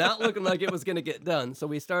was not looking like it was going to get done. So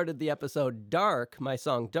we started the episode Dark, my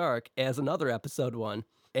song Dark, as another episode 1.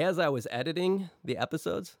 As I was editing the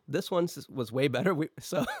episodes, this one was way better.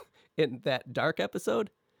 So in that Dark episode,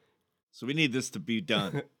 So we need this to be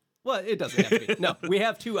done. well, it doesn't have to be. No, we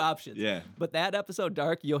have 2 options. Yeah. But that episode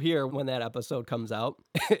Dark, you'll hear when that episode comes out.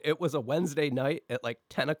 It was a Wednesday night at like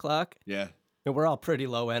 10 o'clock, Yeah. and we're all pretty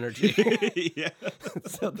low energy. Yeah.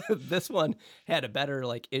 So this one had a better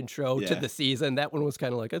like intro to Yeah. the season. That one was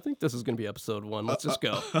kind of like, I think this is going to be episode 1. Let's just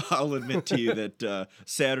go. I'll admit to you that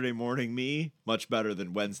Saturday morning me, much better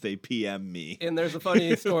than Wednesday PM me. And there's a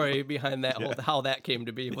funny story behind that whole how that came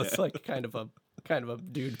to be. It was like kind of a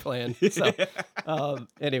dude plan. So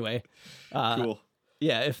anyway, Cool.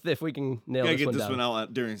 yeah, if we can nail Gotta this get one this down. one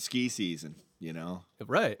out during ski season, you know?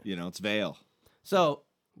 Right. You know, it's Vail. So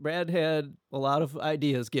Brad had a lot of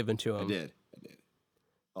ideas given to I him. did.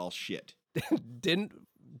 All shit. Didn't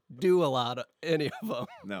do a lot of any of them.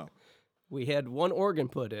 No. We had one organ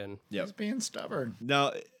put in. Yep. He's being stubborn.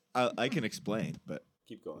 No, I can explain, but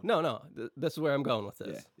keep going. No. This is where I'm going with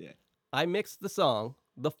this. Yeah. I mixed the song,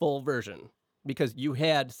 the full version, because you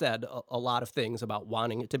had said a lot of things about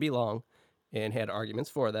wanting it to be long and had arguments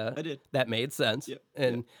for that. I did. That made sense. Yep,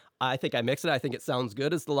 And I think I mixed it. I think it sounds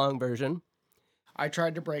good as the long version. I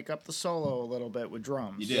tried to break up the solo a little bit with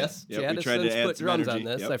drums. You did. Yes, Yep, Chad we has tried to since add put some drums energy.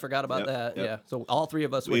 on this. Yep, I forgot about yep, that. yep. Yeah. So all 3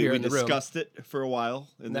 of us were We here in the room. discussed it for a while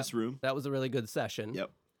in this room. That was a really good session.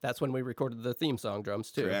 Yep. That's when we recorded the theme song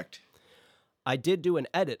drums too. Correct. I did do an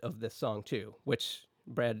edit of this song too, which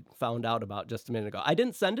Brad found out about just a minute ago. I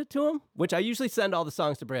didn't send it to him, which I usually send all the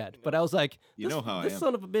songs to Brad, but I was like, You know how I this am.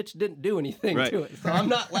 son of a bitch didn't do anything Right. to it, so I'm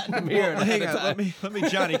not letting him hear it. Well, hang ahead on. of time. Let me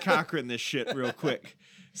Johnny Cochran this shit real quick.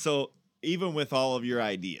 So even with all of your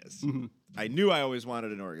ideas, I knew I always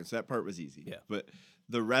wanted an organ, so that part was easy. Yeah. But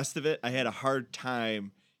the rest of it, I had a hard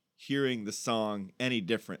time hearing the song any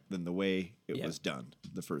different than the way it Yeah. was done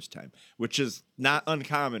the first time, which is not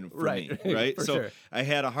uncommon for Right. me, right? For So sure. I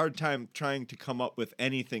had a hard time trying to come up with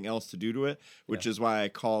anything else to do to it, which is why I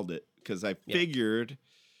called it, because I figured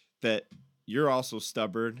that you're also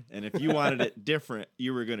stubborn, and if you wanted it different,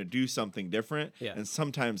 you were going to do something different, Yeah. and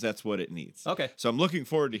sometimes that's what it needs. Okay. So I'm looking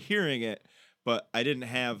forward to hearing it, but I didn't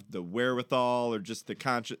have the wherewithal or just the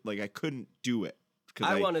conscious, like I couldn't do it.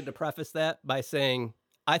 I wanted to preface that by saying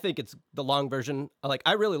I think it's the long version. Like,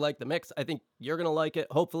 I really like the mix. I think you're going to like it,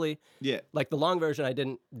 hopefully. Yeah. Like, the long version, I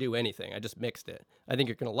didn't do anything. I just mixed it. I think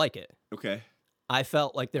you're going to like it. Okay. I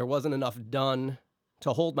felt like there wasn't enough done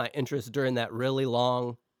to hold my interest during that really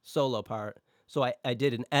long solo part. So I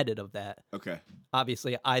did an edit of that. Okay.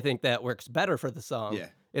 Obviously, I think that works better for the song. Yeah.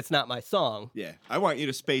 It's not my song. Yeah. I want you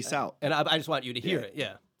to space out. And I just want you to hear Yeah. it.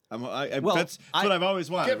 Yeah. Well, that's I- what I've always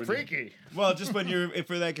wanted. Get When you- freaky. Well, just when you're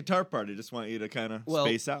for that guitar part, I just want you to kind of Well,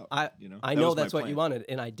 space out. I That know was my that's what you plan. wanted,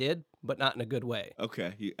 and I did, but not in a good way.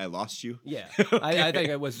 Okay, I lost you. Yeah. Okay. I think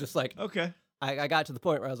it was just like, Okay. I got to the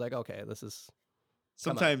point where I was like, okay, this is.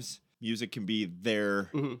 Sometimes music can be there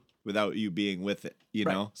Mhm. without you being with it, you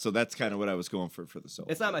Right. know? So that's kind of what I was going for the solo.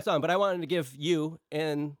 It's not my song, but I wanted to give you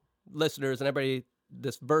and listeners and everybody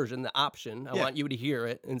this version, the option. I Yeah. want you to hear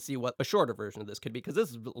it and see what a shorter version of this could be, because this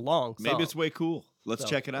is a long song. Maybe it's way cool. Let's So,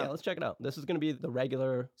 check it out. Yeah, let's check it out. This is going to be the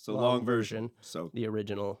regular So long version. So the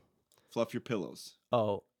original. fluff your pillows.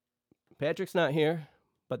 Oh, Patrick's not here,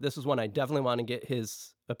 but this is one I definitely want to get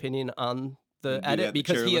his opinion on the Do edit that, the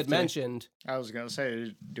because he had chairlift day? mentioned I was gonna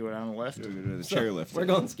say do it on the lift. The chairlift. we're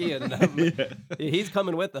going skiing. And he's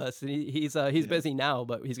coming with us. He's busy now,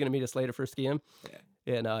 but he's gonna meet us later for skiing. Yeah.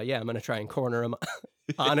 And I'm gonna try and corner him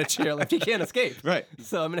on a chairlift. He can't escape. Right.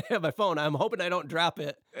 So I'm gonna have my phone. I'm hoping I don't drop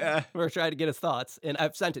it. Yeah. We're trying to get his thoughts, and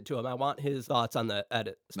I've sent it to him. I want his thoughts on the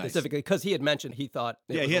edit Nice. specifically because he had mentioned he thought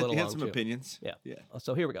it Yeah, was he a had, little he had long some too. opinions. Yeah. Yeah.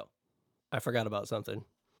 So here we go. I forgot about something.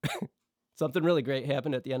 Something really great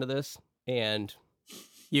happened at the end of this, and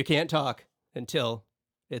you can't talk until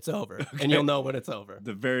it's over, and you'll know when it's over.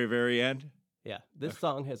 The very, very end. Yeah, this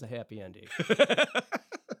song has a happy ending.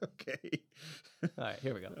 Okay. All right,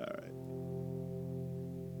 here we go. All right.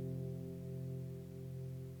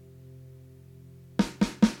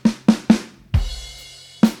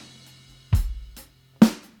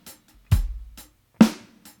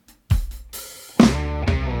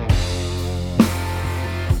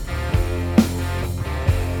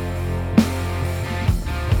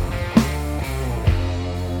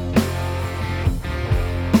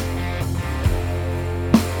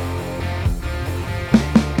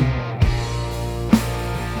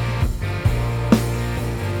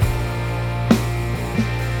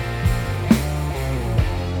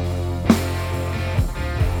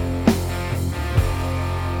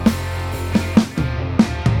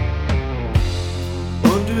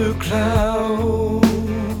 Under clouds,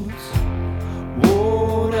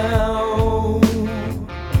 worn out,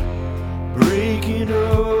 breaking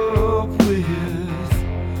up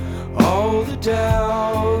with all the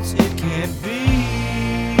doubts. It can't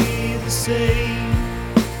be the same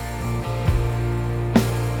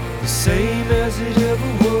as it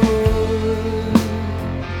ever was.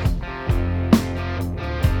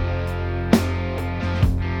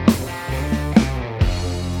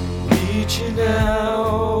 Reaching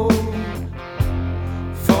out,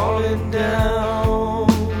 falling down,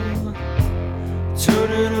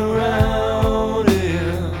 turning around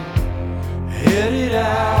and headed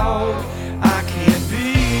out. I can't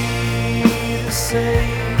be the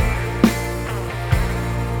same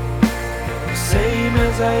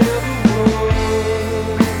as I ever was.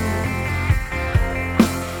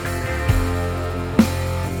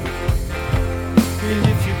 And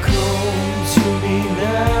if you come to me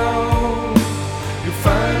now, you'll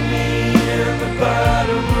find me in the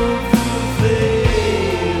bottom of the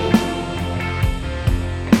veil.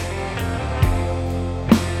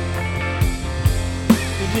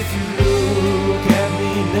 And if you look at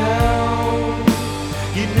me now,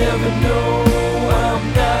 you never know I'm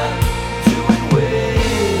not doing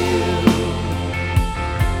well.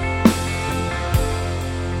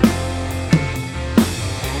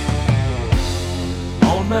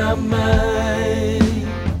 On my mind,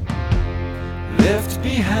 left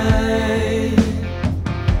behind,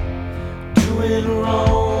 doing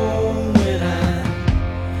wrong when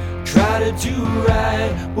I try to do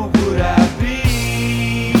right. What would I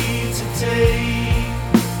be today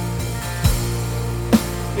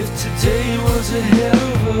if today was ahead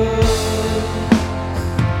of us?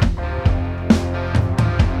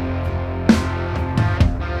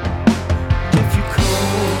 If you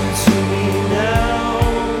come to me now,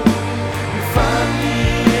 you find me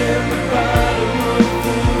in the bottom of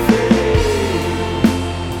the veil.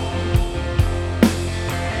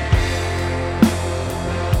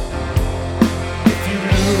 If you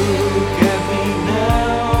look at me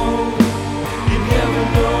now, you never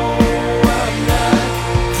know I'm not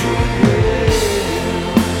doing well.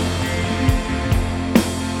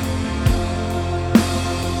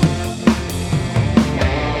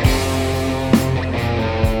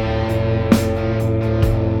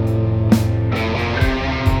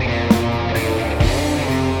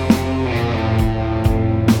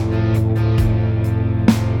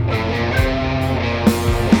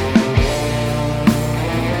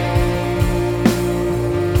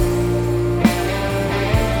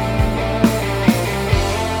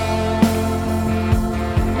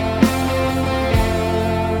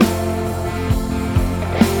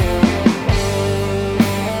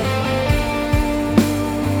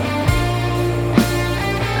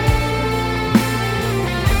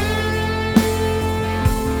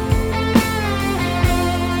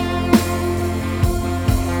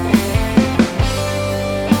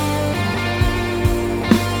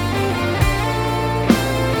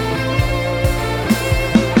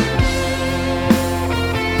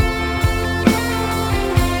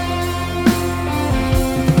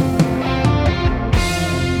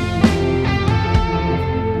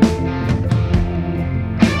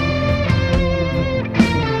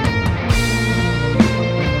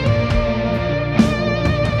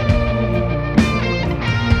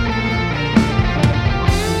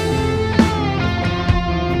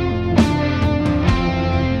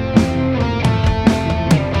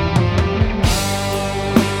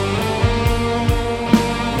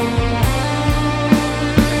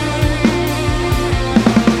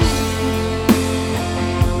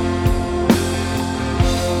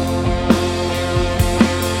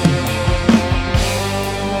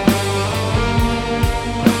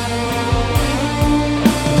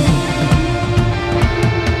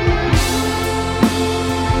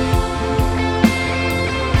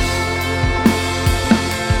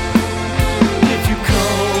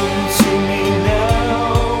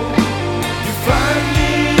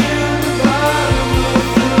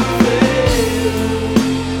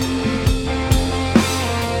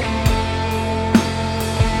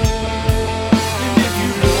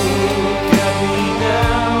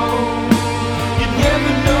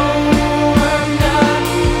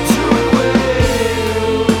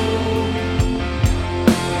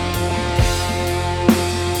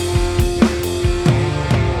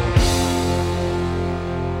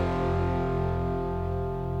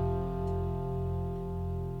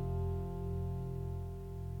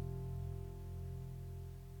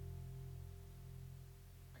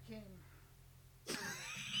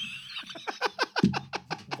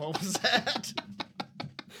 What was that?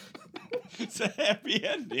 It's a happy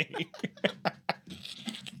ending.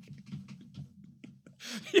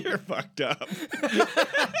 You're fucked up.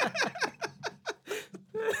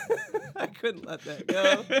 I couldn't let that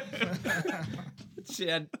go.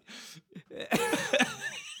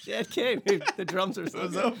 Chad came. The drums are so It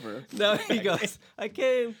was good. over. No, he goes, I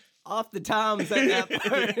came off the toms at that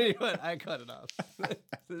part. He went, I cut it off.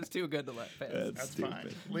 It's too good to let pass. That's stupid.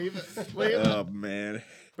 fine. Leave it. Leave it. Oh man,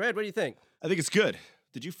 Brad, what do you think? I think it's good.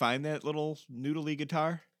 Did you find that little noodly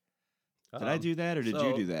guitar? Did I do that or did you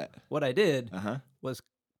so- do that? What I did Uh huh. was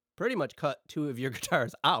pretty much cut 2 of your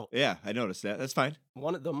guitars out. Yeah, I noticed that. That's fine.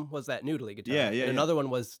 One of them was that noodly guitar. Yeah, yeah, And yeah. another one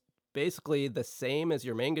was basically the same as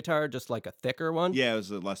your main guitar, just like a thicker one. Yeah, it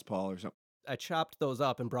was a Les Paul or something. I chopped those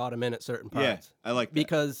up and brought them in at certain Yeah, parts I like that.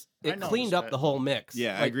 because I it cleaned noticed up that. the whole mix.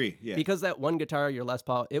 Yeah, I Like, agree. Yeah. Because that one guitar, your Les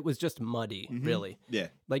Paul, it was just muddy, Mhm. really. Yeah,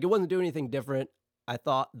 Like it wasn't doing anything different. I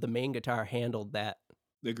thought the main guitar handled that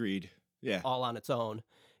agreed. Yeah. all on its own,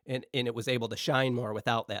 and it was able to shine more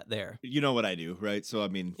without that there. You know what I do, right? So I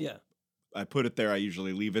mean, Yeah. I put it there. I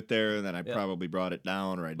usually leave it there, and then I Yeah. probably brought it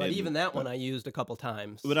down, or I But didn't. even that one But I used a couple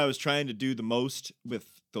times. what I was trying to do the most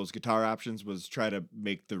with those guitar options was try to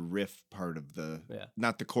make the riff part of the, Yeah.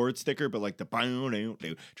 not the chord sticker, but like the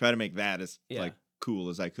try to make that as Yeah. like cool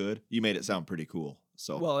as I could. You made it sound pretty cool.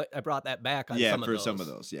 So Well, I brought that back on yeah, some of for those. some of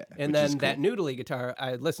those, yeah. And which is then that cool. noodly guitar,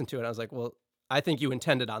 I listened to it. And I was like, well, I think you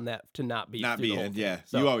intended on that to not be not through the be whole in, thing. yeah.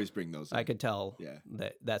 So You always bring those. I in. could tell Yeah.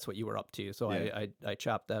 that that's what you were up to. So Yeah. I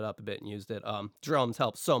chopped that up a bit and used it. Drums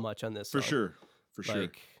help so much on this For song. sure, for sure.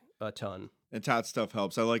 Like a ton. And Todd's stuff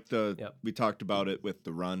helps. I like the. Yep. We talked about it with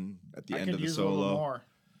the run at the I end could of the use a little solo. more.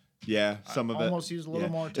 Yeah, some of it. Almost use a little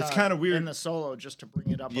yeah. more time. It's kind of weird. in the solo just to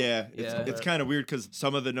bring it up. Yeah, Yeah. it's kind of weird because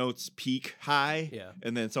some of the notes peak high, Yeah.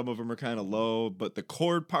 and then some of them are kind of low. But the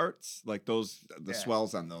chord parts, like those, the Yeah.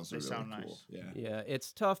 swells on those They are really sound cool. nice. Yeah, Yeah,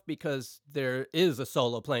 it's tough because there is a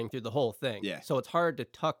solo playing through the whole thing. Yeah. So it's hard to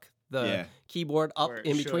tuck the Yeah. keyboard up Where it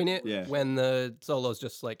in between should. it Yeah. when the solo's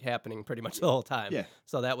just like happening pretty much the whole time. Yeah.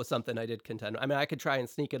 So that was something I did contend. I mean, I could try and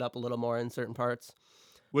sneak it up a little more in certain parts.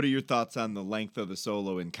 What are your thoughts on the length of the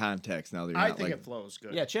solo in context? Now that you're I not think like, it flows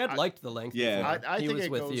good. Yeah, Chad I- liked the length. Yeah. before. I he think was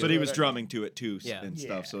it with goes you. but he was good. drumming to it too Yeah. and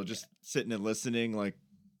stuff. So Yeah. just sitting and listening, like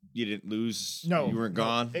you didn't lose. No, you weren't no,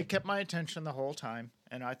 gone. It kept my attention the whole time,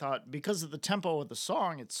 and I thought because of the tempo of the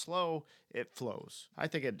song, it's slow, it flows. I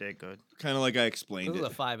think it did good. Kind of like I It explained was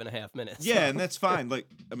it. a 5.5 minutes. Yeah, and that's fine. Like,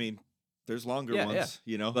 I mean, there's longer Yeah, ones,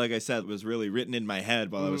 yeah. you know. Like I said, it was really written in my head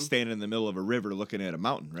while I was Mhm. standing in the middle of a river looking at a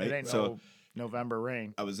mountain, right? It ain't So no November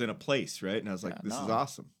rain. I was in a place, right? And I was like, Yeah, this is no.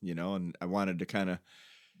 awesome, you know, and I wanted to kind of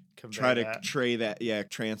Convey try to that.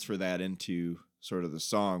 transfer that into sort of the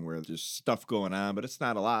song where there's stuff going on, but it's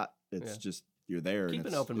not a lot. It's Yeah. just you're there. Keep and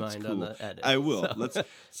an it's- open it's mind cool. on the edit. I will. So- Let's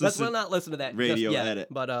Let's not listen to that radio just yet. edit.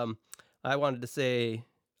 But I wanted to say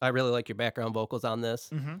I really like your background vocals on this,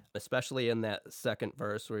 Mm-hmm. especially in that second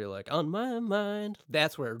verse where you're like, on my mind.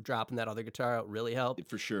 That's where dropping that other guitar out really helped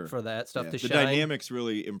for sure. for that stuff Yeah. to The shine. dynamics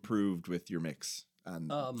really improved with your mix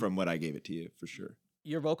from what I gave it to you, for sure.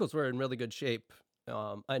 Your vocals were in really good shape.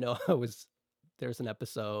 I know there's an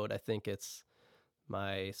episode, I think it's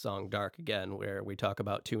my song Dark Again, where we talk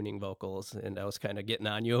about tuning vocals, and I was kind of getting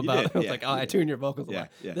on you about did, it. I was yeah, like, you I did. tune your vocals a Yeah,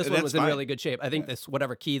 lot. yeah. This And one that's was in fine. really good shape. I think Yeah. this,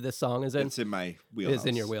 whatever key this song is in, It's in my wheelhouse. is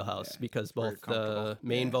in your wheelhouse Yeah. because Very both the comfortable.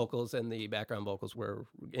 main Yeah. vocals and the background vocals were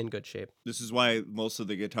in good shape. This is why most of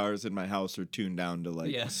the guitars in my house are tuned down to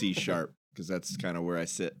like Yeah. C sharp, because that's kind of where I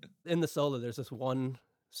sit. In the solo, there's this one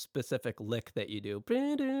specific lick that you do,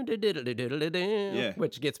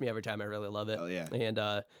 which gets me every time. I really love it. Oh yeah.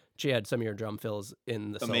 And Chad, some of your drum fills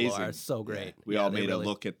in the solo Amazing. are so Yeah. great. We Yeah, all they made really- a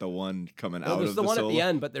look at the one coming Well, out there's of the the one solo. at the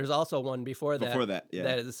end, but there's also one before that. Before that, yeah.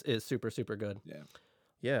 That is super, super good. Yeah.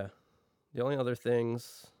 Yeah. The only other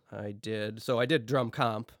things I did, so I did drum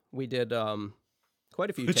comp. We did quite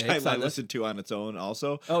a few Which takes I on this. listened to on its own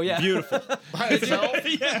also. Oh yeah, Beautiful. By itself?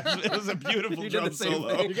 yeah, it was a beautiful You did the drum same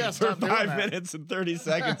solo thing. You gotta for stop doing 5 that. minutes and 30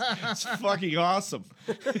 seconds. It's fucking awesome.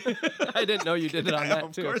 I didn't know you did it on that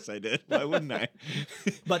Of too. course I did. Why wouldn't I?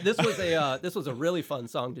 But this was a really fun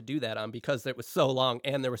song to do that on because it was so long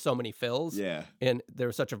and there were so many fills. Yeah. And there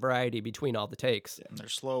was such a variety between all the takes. And they're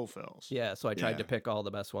slow fills. Yeah, so I tried Yeah. to pick all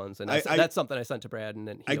the best ones, and I- that's something I sent to Brad, and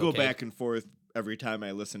then he I go okayed. back and forth every time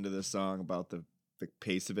I listen to this song about the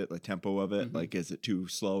pace of it, the tempo of it. Mhm. Like, is it too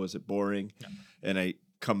slow? Is it boring? Yeah. And I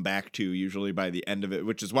come back to usually by the end of it,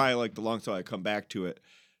 which is why I like the long song. I come back to it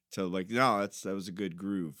to like, no, that was a good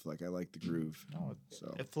groove. Like, I like the groove. No,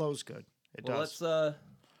 So it flows good. It Well, does.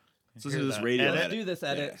 let's listen to this radio Edit. let's do this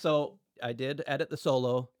edit. Yeah. So I did edit the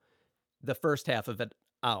solo, the first half of it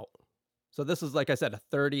out, So this is, like I said, a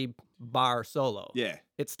 30 bar solo. Yeah,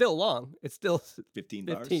 It's still long. It's still 15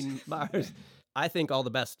 bars. 15 bars. I think all the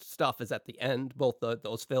best stuff is at the end, both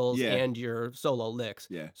those fills Yeah. and your solo licks.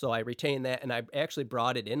 Yeah. So I retain that, and I actually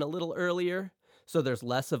brought it in a little earlier, so there's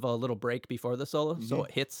less of a little break before the solo, so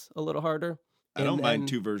it hits a little harder. I don't And mind then-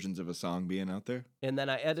 2 versions of a song being out there. And then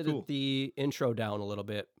I edited cool. the intro down a little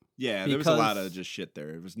bit. Yeah, there was a lot Because- of just shit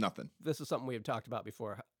there. It was nothing. This is something we've talked about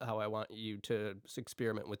before, how I want you to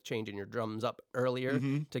experiment with changing your drums up earlier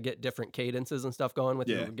to get different cadences and stuff going with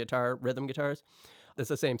Yeah. your rhythm guitars. It's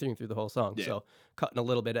the same thing through the whole song. Yeah. So cutting a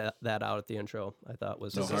little bit of that out at the intro, I thought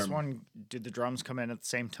was No Does this harm. one, did the drums come in at the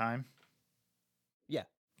same time? Yeah.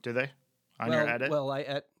 Did they? On well, your edit?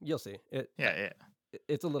 Well, you'll see. yeah.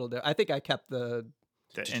 It's a little different. I think I kept the.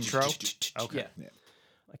 The intro? Okay. Yeah.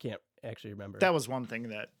 I can't actually remember. That was one thing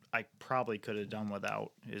that I probably could have done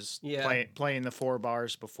without is Yeah. playing the 4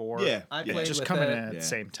 bars before. Yeah, I yeah. played Just with coming it. in at Yeah. the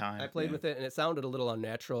same time. I played Yeah. with it, and it sounded a little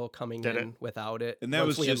unnatural coming Did in it? without it. And that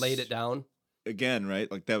once was we had laid just- it down. Again, right?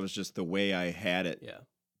 Like that was just the way I had it Yeah.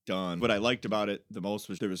 done. What I liked about it the most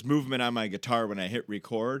was there was movement on my guitar when I hit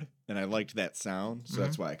record, and I liked that sound, so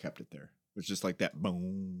that's why I kept it there. It was just like that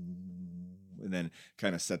boom, and then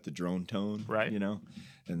kind of set the drone tone, Right. You know,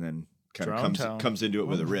 and then kind of Drone tone. comes into it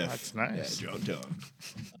with a Oh, riff. that's nice. Yeah, drone tone.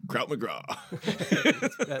 Kraut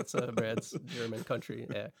McGraw. That's Brad's German country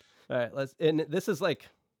act. All right, and this is like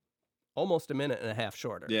almost a minute and a half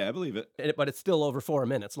shorter. Yeah, I believe it. But it's still over 4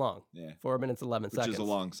 minutes long. Yeah, 4 minutes 11 which seconds. is a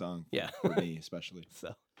long song. Yeah. for me especially.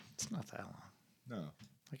 So It's not that long. No,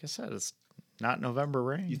 Like I said, it's not November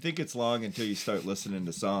Rain. you think it's long until you start listening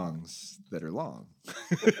to songs that are long.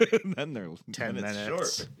 Then they're 10 then it's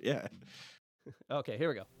minutes. short. Yeah. okay, here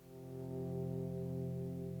we go.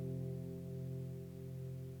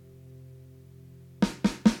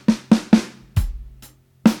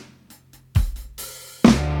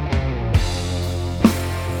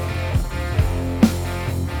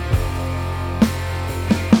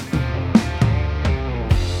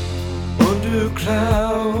 Under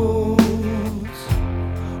clouds,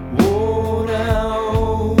 worn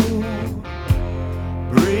out,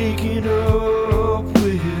 breaking up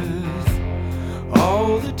with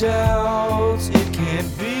all the doubts. It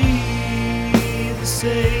can't be the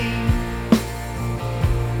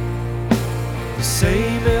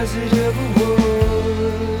same as it ever was.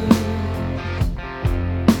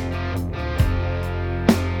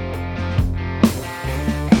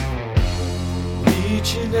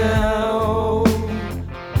 Reaching out,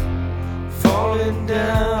 falling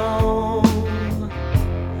down,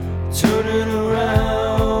 turning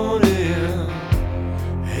around and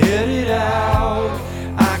headed out.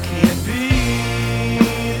 I can't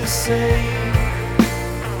be the same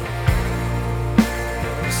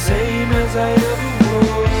as I ever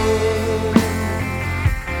was.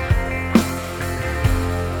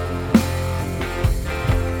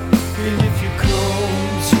 And if you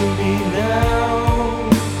come to me now,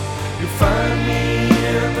 you'll find me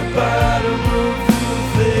at the bottom of the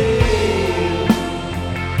veil.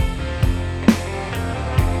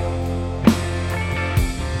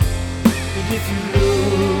 And if you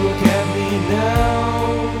look at me now,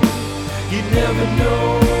 you never know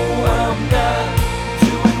I'm not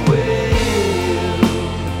doing well.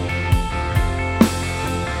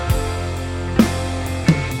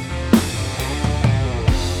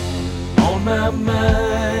 On my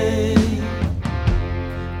mind,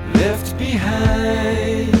 left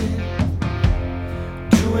behind,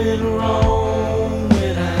 doing wrong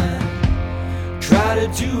when I try to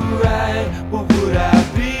do right. What would I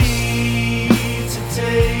be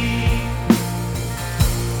today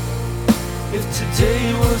if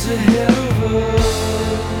today was ahead of us?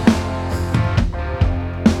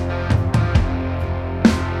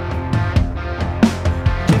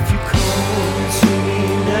 If you come to me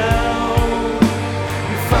now,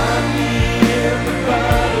 you find me at the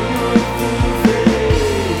bottom of the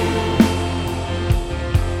veil.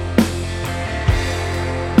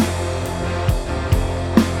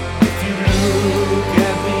 If you look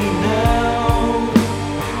at me now,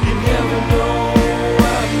 you never know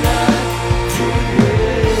I'm not doing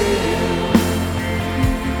well.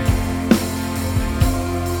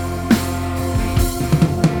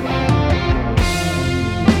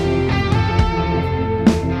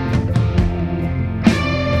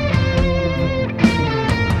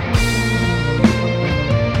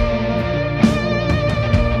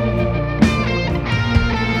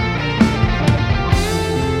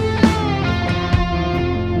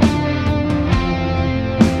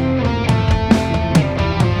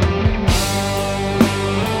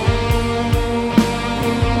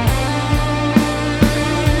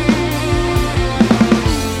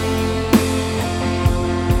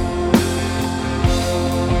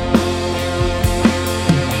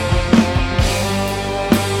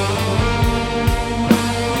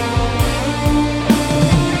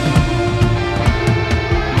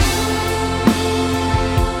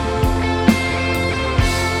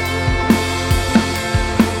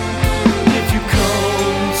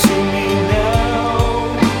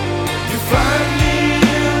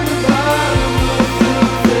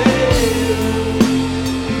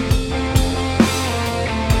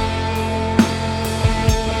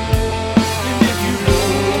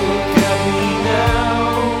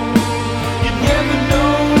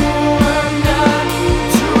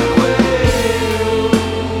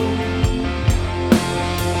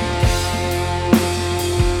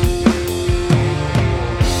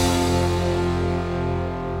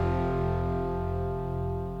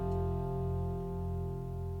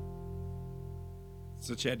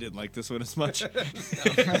 So Chad didn't like this one as much. I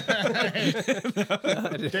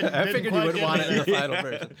figured you would want it in the final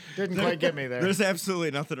version. Didn't quite get me there. There's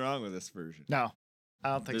absolutely nothing wrong with this version. No, I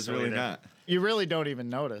don't think There's so. really either. not. You really don't even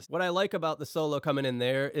notice. What I like about the solo coming in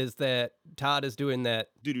there is that Todd is doing that,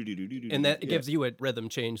 and that it gives you a rhythm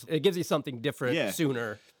change. It gives you something different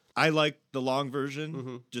sooner. I like the long version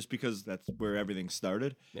Mm-hmm. just because that's where everything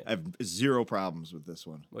started. Yeah. I have zero problems with this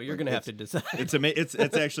one. Well, you're Like, going to have to decide.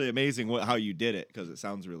 It's actually amazing how you did it because it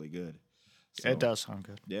sounds really good. So, It does sound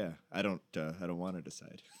good. Yeah, I don't want to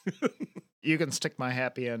decide. You can stick my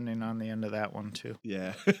happy ending on the end of that one too.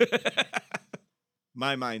 Yeah.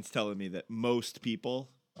 My mind's telling me that most people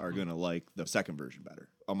are going to like the second version better.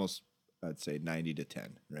 Almost, I'd say 90 to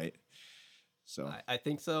 10, right? So, I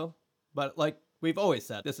think so. But like we've always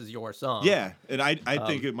said, this is your song. yeah. And I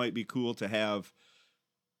think it might be cool to have,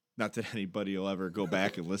 not that anybody will ever go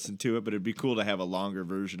back and listen to it, but it'd be cool to have a longer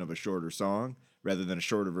version of a shorter song rather than a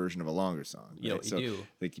shorter version of a longer song. You know right? what you do.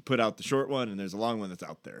 Like you put out the short one and there's a long one that's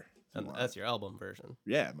out there. if you And want. that's your album version.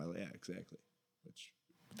 Yeah, exactly. Which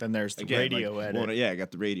Then there's the again, radio like, edit. I got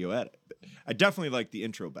the radio edit. I definitely like the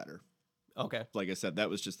intro better. Okay. Like I said, that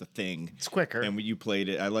was just a thing. It's quicker. And when you played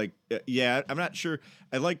it, I like, I'm not sure.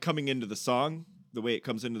 I like coming into the song, the way it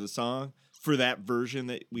comes into the song. For that version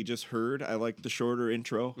that we just heard, I like the shorter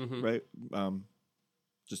intro, Mhm. right?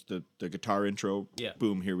 Just the guitar intro. Yeah.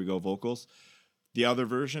 Boom, here we go, vocals. The other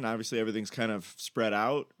version, obviously everything's kind of spread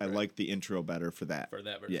out. I like the intro better for that. For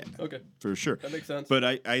that version. Yeah. Okay. For sure. That makes sense. But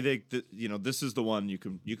I think that this is the one you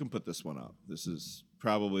can put this one up. This is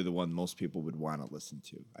probably the one most people would want to listen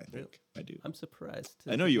to. I think I do. I'm surprised.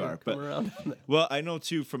 I know you to are, come but- around on that. Well, I know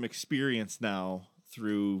too from experience now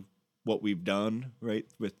through what we've done right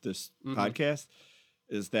with this Mhm. podcast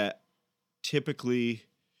is that typically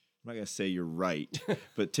I'm not gonna say you're right,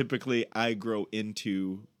 but typically I grow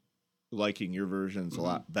into liking your versions a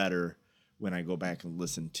lot better when I go back and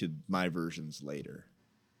listen to my versions later.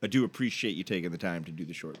 I do appreciate you taking the time to do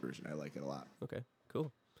the short version. I like it a lot. Okay.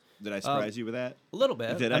 Cool. Did I surprise you with that? A little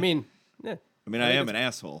bit. Did I I? mean, yeah. I mean, I I think am an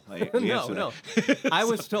asshole. We No, answered no. that. I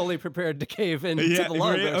was totally prepared to cave into Yeah, the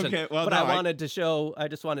long right, version. okay, well, but no, I wanted to show, I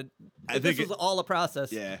think this was all a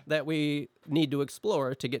process Yeah. that we need to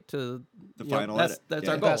explore to get to The you know, final that's, edit. That's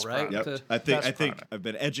Yeah. our goal, Best right? Yep. To- I think Best product. I've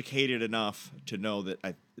been educated enough to know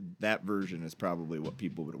that that version is probably what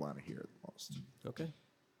people would want to hear the most. okay.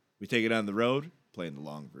 We take it on the road, playing the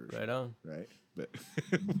long version, Right on. right? But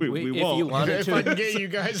we if won't. you wanted if I can to, get you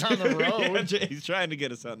guys on the road. Yeah, he's trying to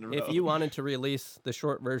get us on the road. if you wanted to release the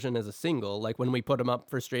short version as a single, like when we put them up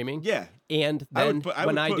for streaming, yeah, and I would then put- I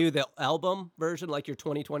when would I put- do the album version, like your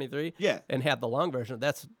 2023, yeah. and have the long version,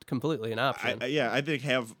 that's completely an option. I think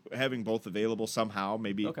having both available somehow,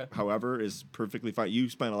 maybe, Okay. however, is perfectly fine. You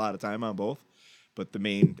spent a lot of time on both, but the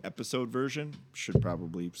main episode version should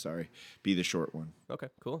probably, be the short one. Okay,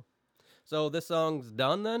 cool. So this song's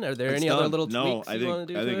done then? Are there It's any other done. little No, tweaks I you want think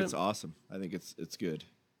to do I to think it? it's awesome. I think it's good.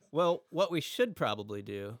 Well, what we should probably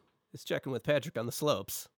do is check in with Patrick on the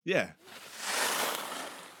slopes. Yeah.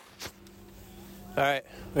 All right,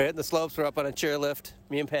 we're hitting the slopes. We're up on a chairlift.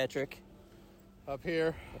 Me and Patrick Up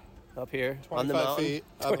here, up here on the 25 mountain. feet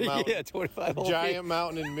on the mountain. Yeah, 25 whole giant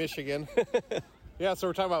mountain in Michigan. Yeah, so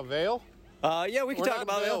we're talking about Vail? feet. Yeah, we can We're talk not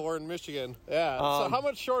about Vail, it. we're in Michigan. Yeah. So Um, how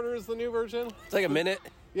much shorter is the new version? It's like a minute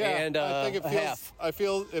Yeah, and I think it a feels.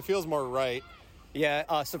 half. It feels more right.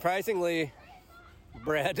 Yeah, surprisingly,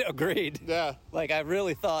 Brad agreed. Yeah. Like, I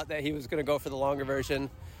really thought that he was going to go for the longer version.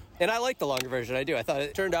 And I like the longer version. I do. I thought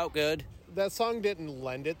it turned out good. That song didn't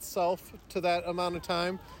lend itself to that amount of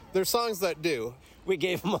time. There's songs that do. We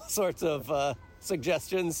gave him all sorts of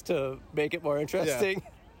suggestions to make it more interesting.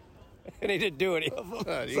 And he didn't do any of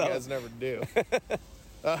them. You So- guys never do.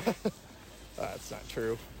 That's not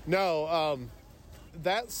true. No,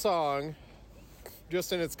 that song,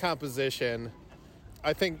 just in its composition,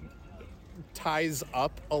 I think ties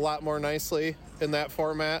up a lot more nicely in that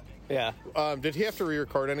format. Yeah. Did he have to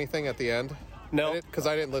re-record anything at the end? No. Because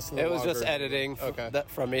I didn't listen to It the was just longer- editing Okay.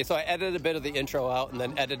 from me. So I edited a bit of the intro out and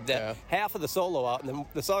then edited that half of the solo out. And then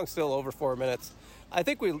the song's still over 4 minutes. I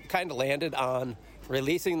think we kind of landed on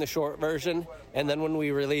releasing the short version. And then when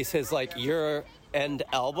we release his, like, year end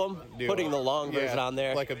album, Do putting it. the long version Yeah, on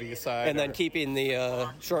there. like a B-side. And then or- keeping the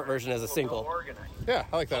short version as a single. Yeah,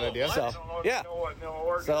 I like that idea. So, yeah.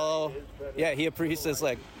 So, yeah, he says,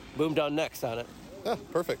 like, boom, done next on it. Yeah,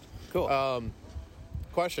 perfect. Cool.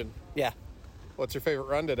 Question. Yeah. What's your favorite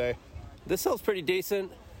run today? This hill's pretty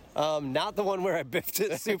decent. Not the one where I biffed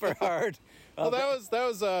it super hard. Well, that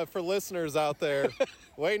was for listeners out there.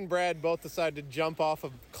 Wade and Brad both decided to jump off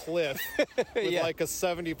a cliff with Yeah. like a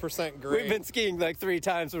 70% grade. We've been skiing like 3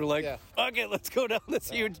 times. We're like, Yeah. fuck it, let's go down this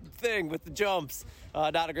huge thing with the jumps.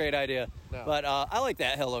 Not a great idea. No. But I like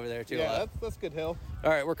that hill over there, too. Yeah, that's good hill.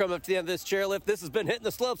 All right, we're coming up to the end of this chairlift. This has been Hitting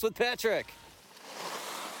the Slopes with Patrick.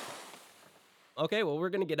 Okay, well, we're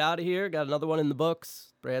going to get out of here. Got another one in the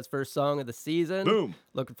books. Brad's first song of the season. Boom.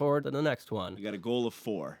 Looking forward to the next one. We got a goal of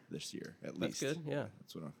 4 this year, at That's least. good, yeah.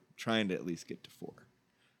 That's what I'm trying to at least get to 4.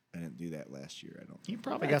 I didn't do that last year, I don't You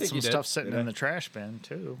probably I got think some you did. stuff sitting Did I? in the trash bin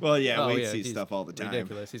too. Well, yeah, Oh, Wade yeah, sees he's stuff all the time.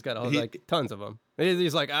 Ridiculous. He's got He- like tons of them.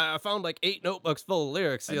 He's like, I found like 8 notebooks full of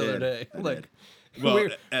lyrics the other day. I Like, did. Well, we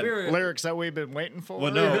were Lyrics that we've been waiting for.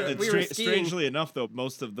 Well, no, we were it's skiing. strangely enough, though,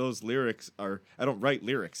 most of those lyrics are, I don't write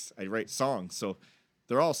lyrics, I write songs. So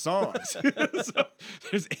they're all songs. So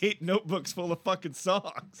there's 8 notebooks full of fucking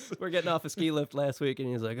songs. we're getting off a ski lift last week, and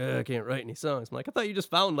he's like, I can't write any songs. I'm like, I thought you just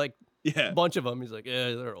found like Yeah. a bunch of them. He's like,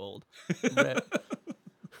 yeah, they're old. They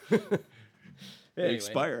Anyway.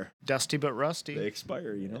 expire. Dusty but rusty. They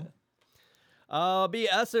expire, you know?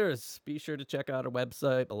 BSers, be sure to check out our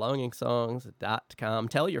website, belongingsongs.com.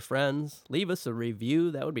 Tell your friends. Leave us a review.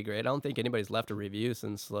 That would be great. I don't think anybody's left a review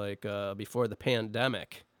since like before the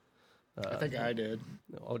pandemic. I think I did.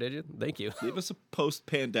 Oh, did you? Thank you. Leave us a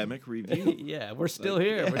post-pandemic review. Yeah, we're still Like,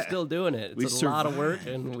 here. We're yeah. still doing it. We It's a lot of work,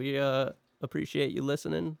 survived. and we appreciate you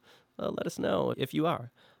listening. Let us know if you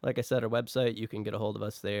are. Like I said, our website, you can get a hold of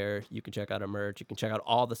us there. You can check out our merch. You can check out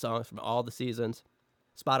all the songs from all the seasons.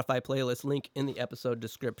 Spotify playlist link in the episode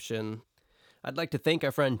description. I'd like to thank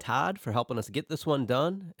our friend Todd for helping us get this one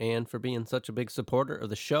done and for being such a big supporter of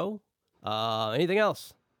the show. Anything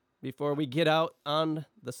else before we get out on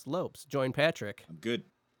the slopes? Join Patrick. I'm good.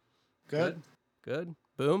 Good. Good.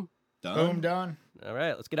 Boom. Done. Boom done. All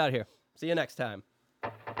right, let's get out of here. See you next time.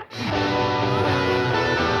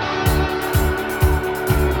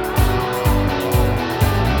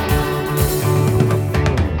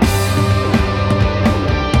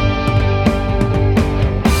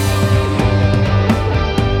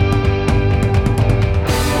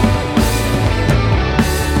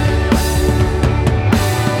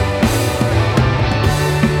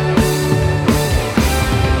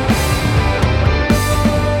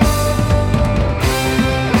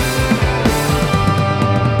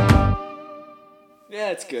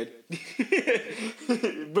 Yeah, it's good.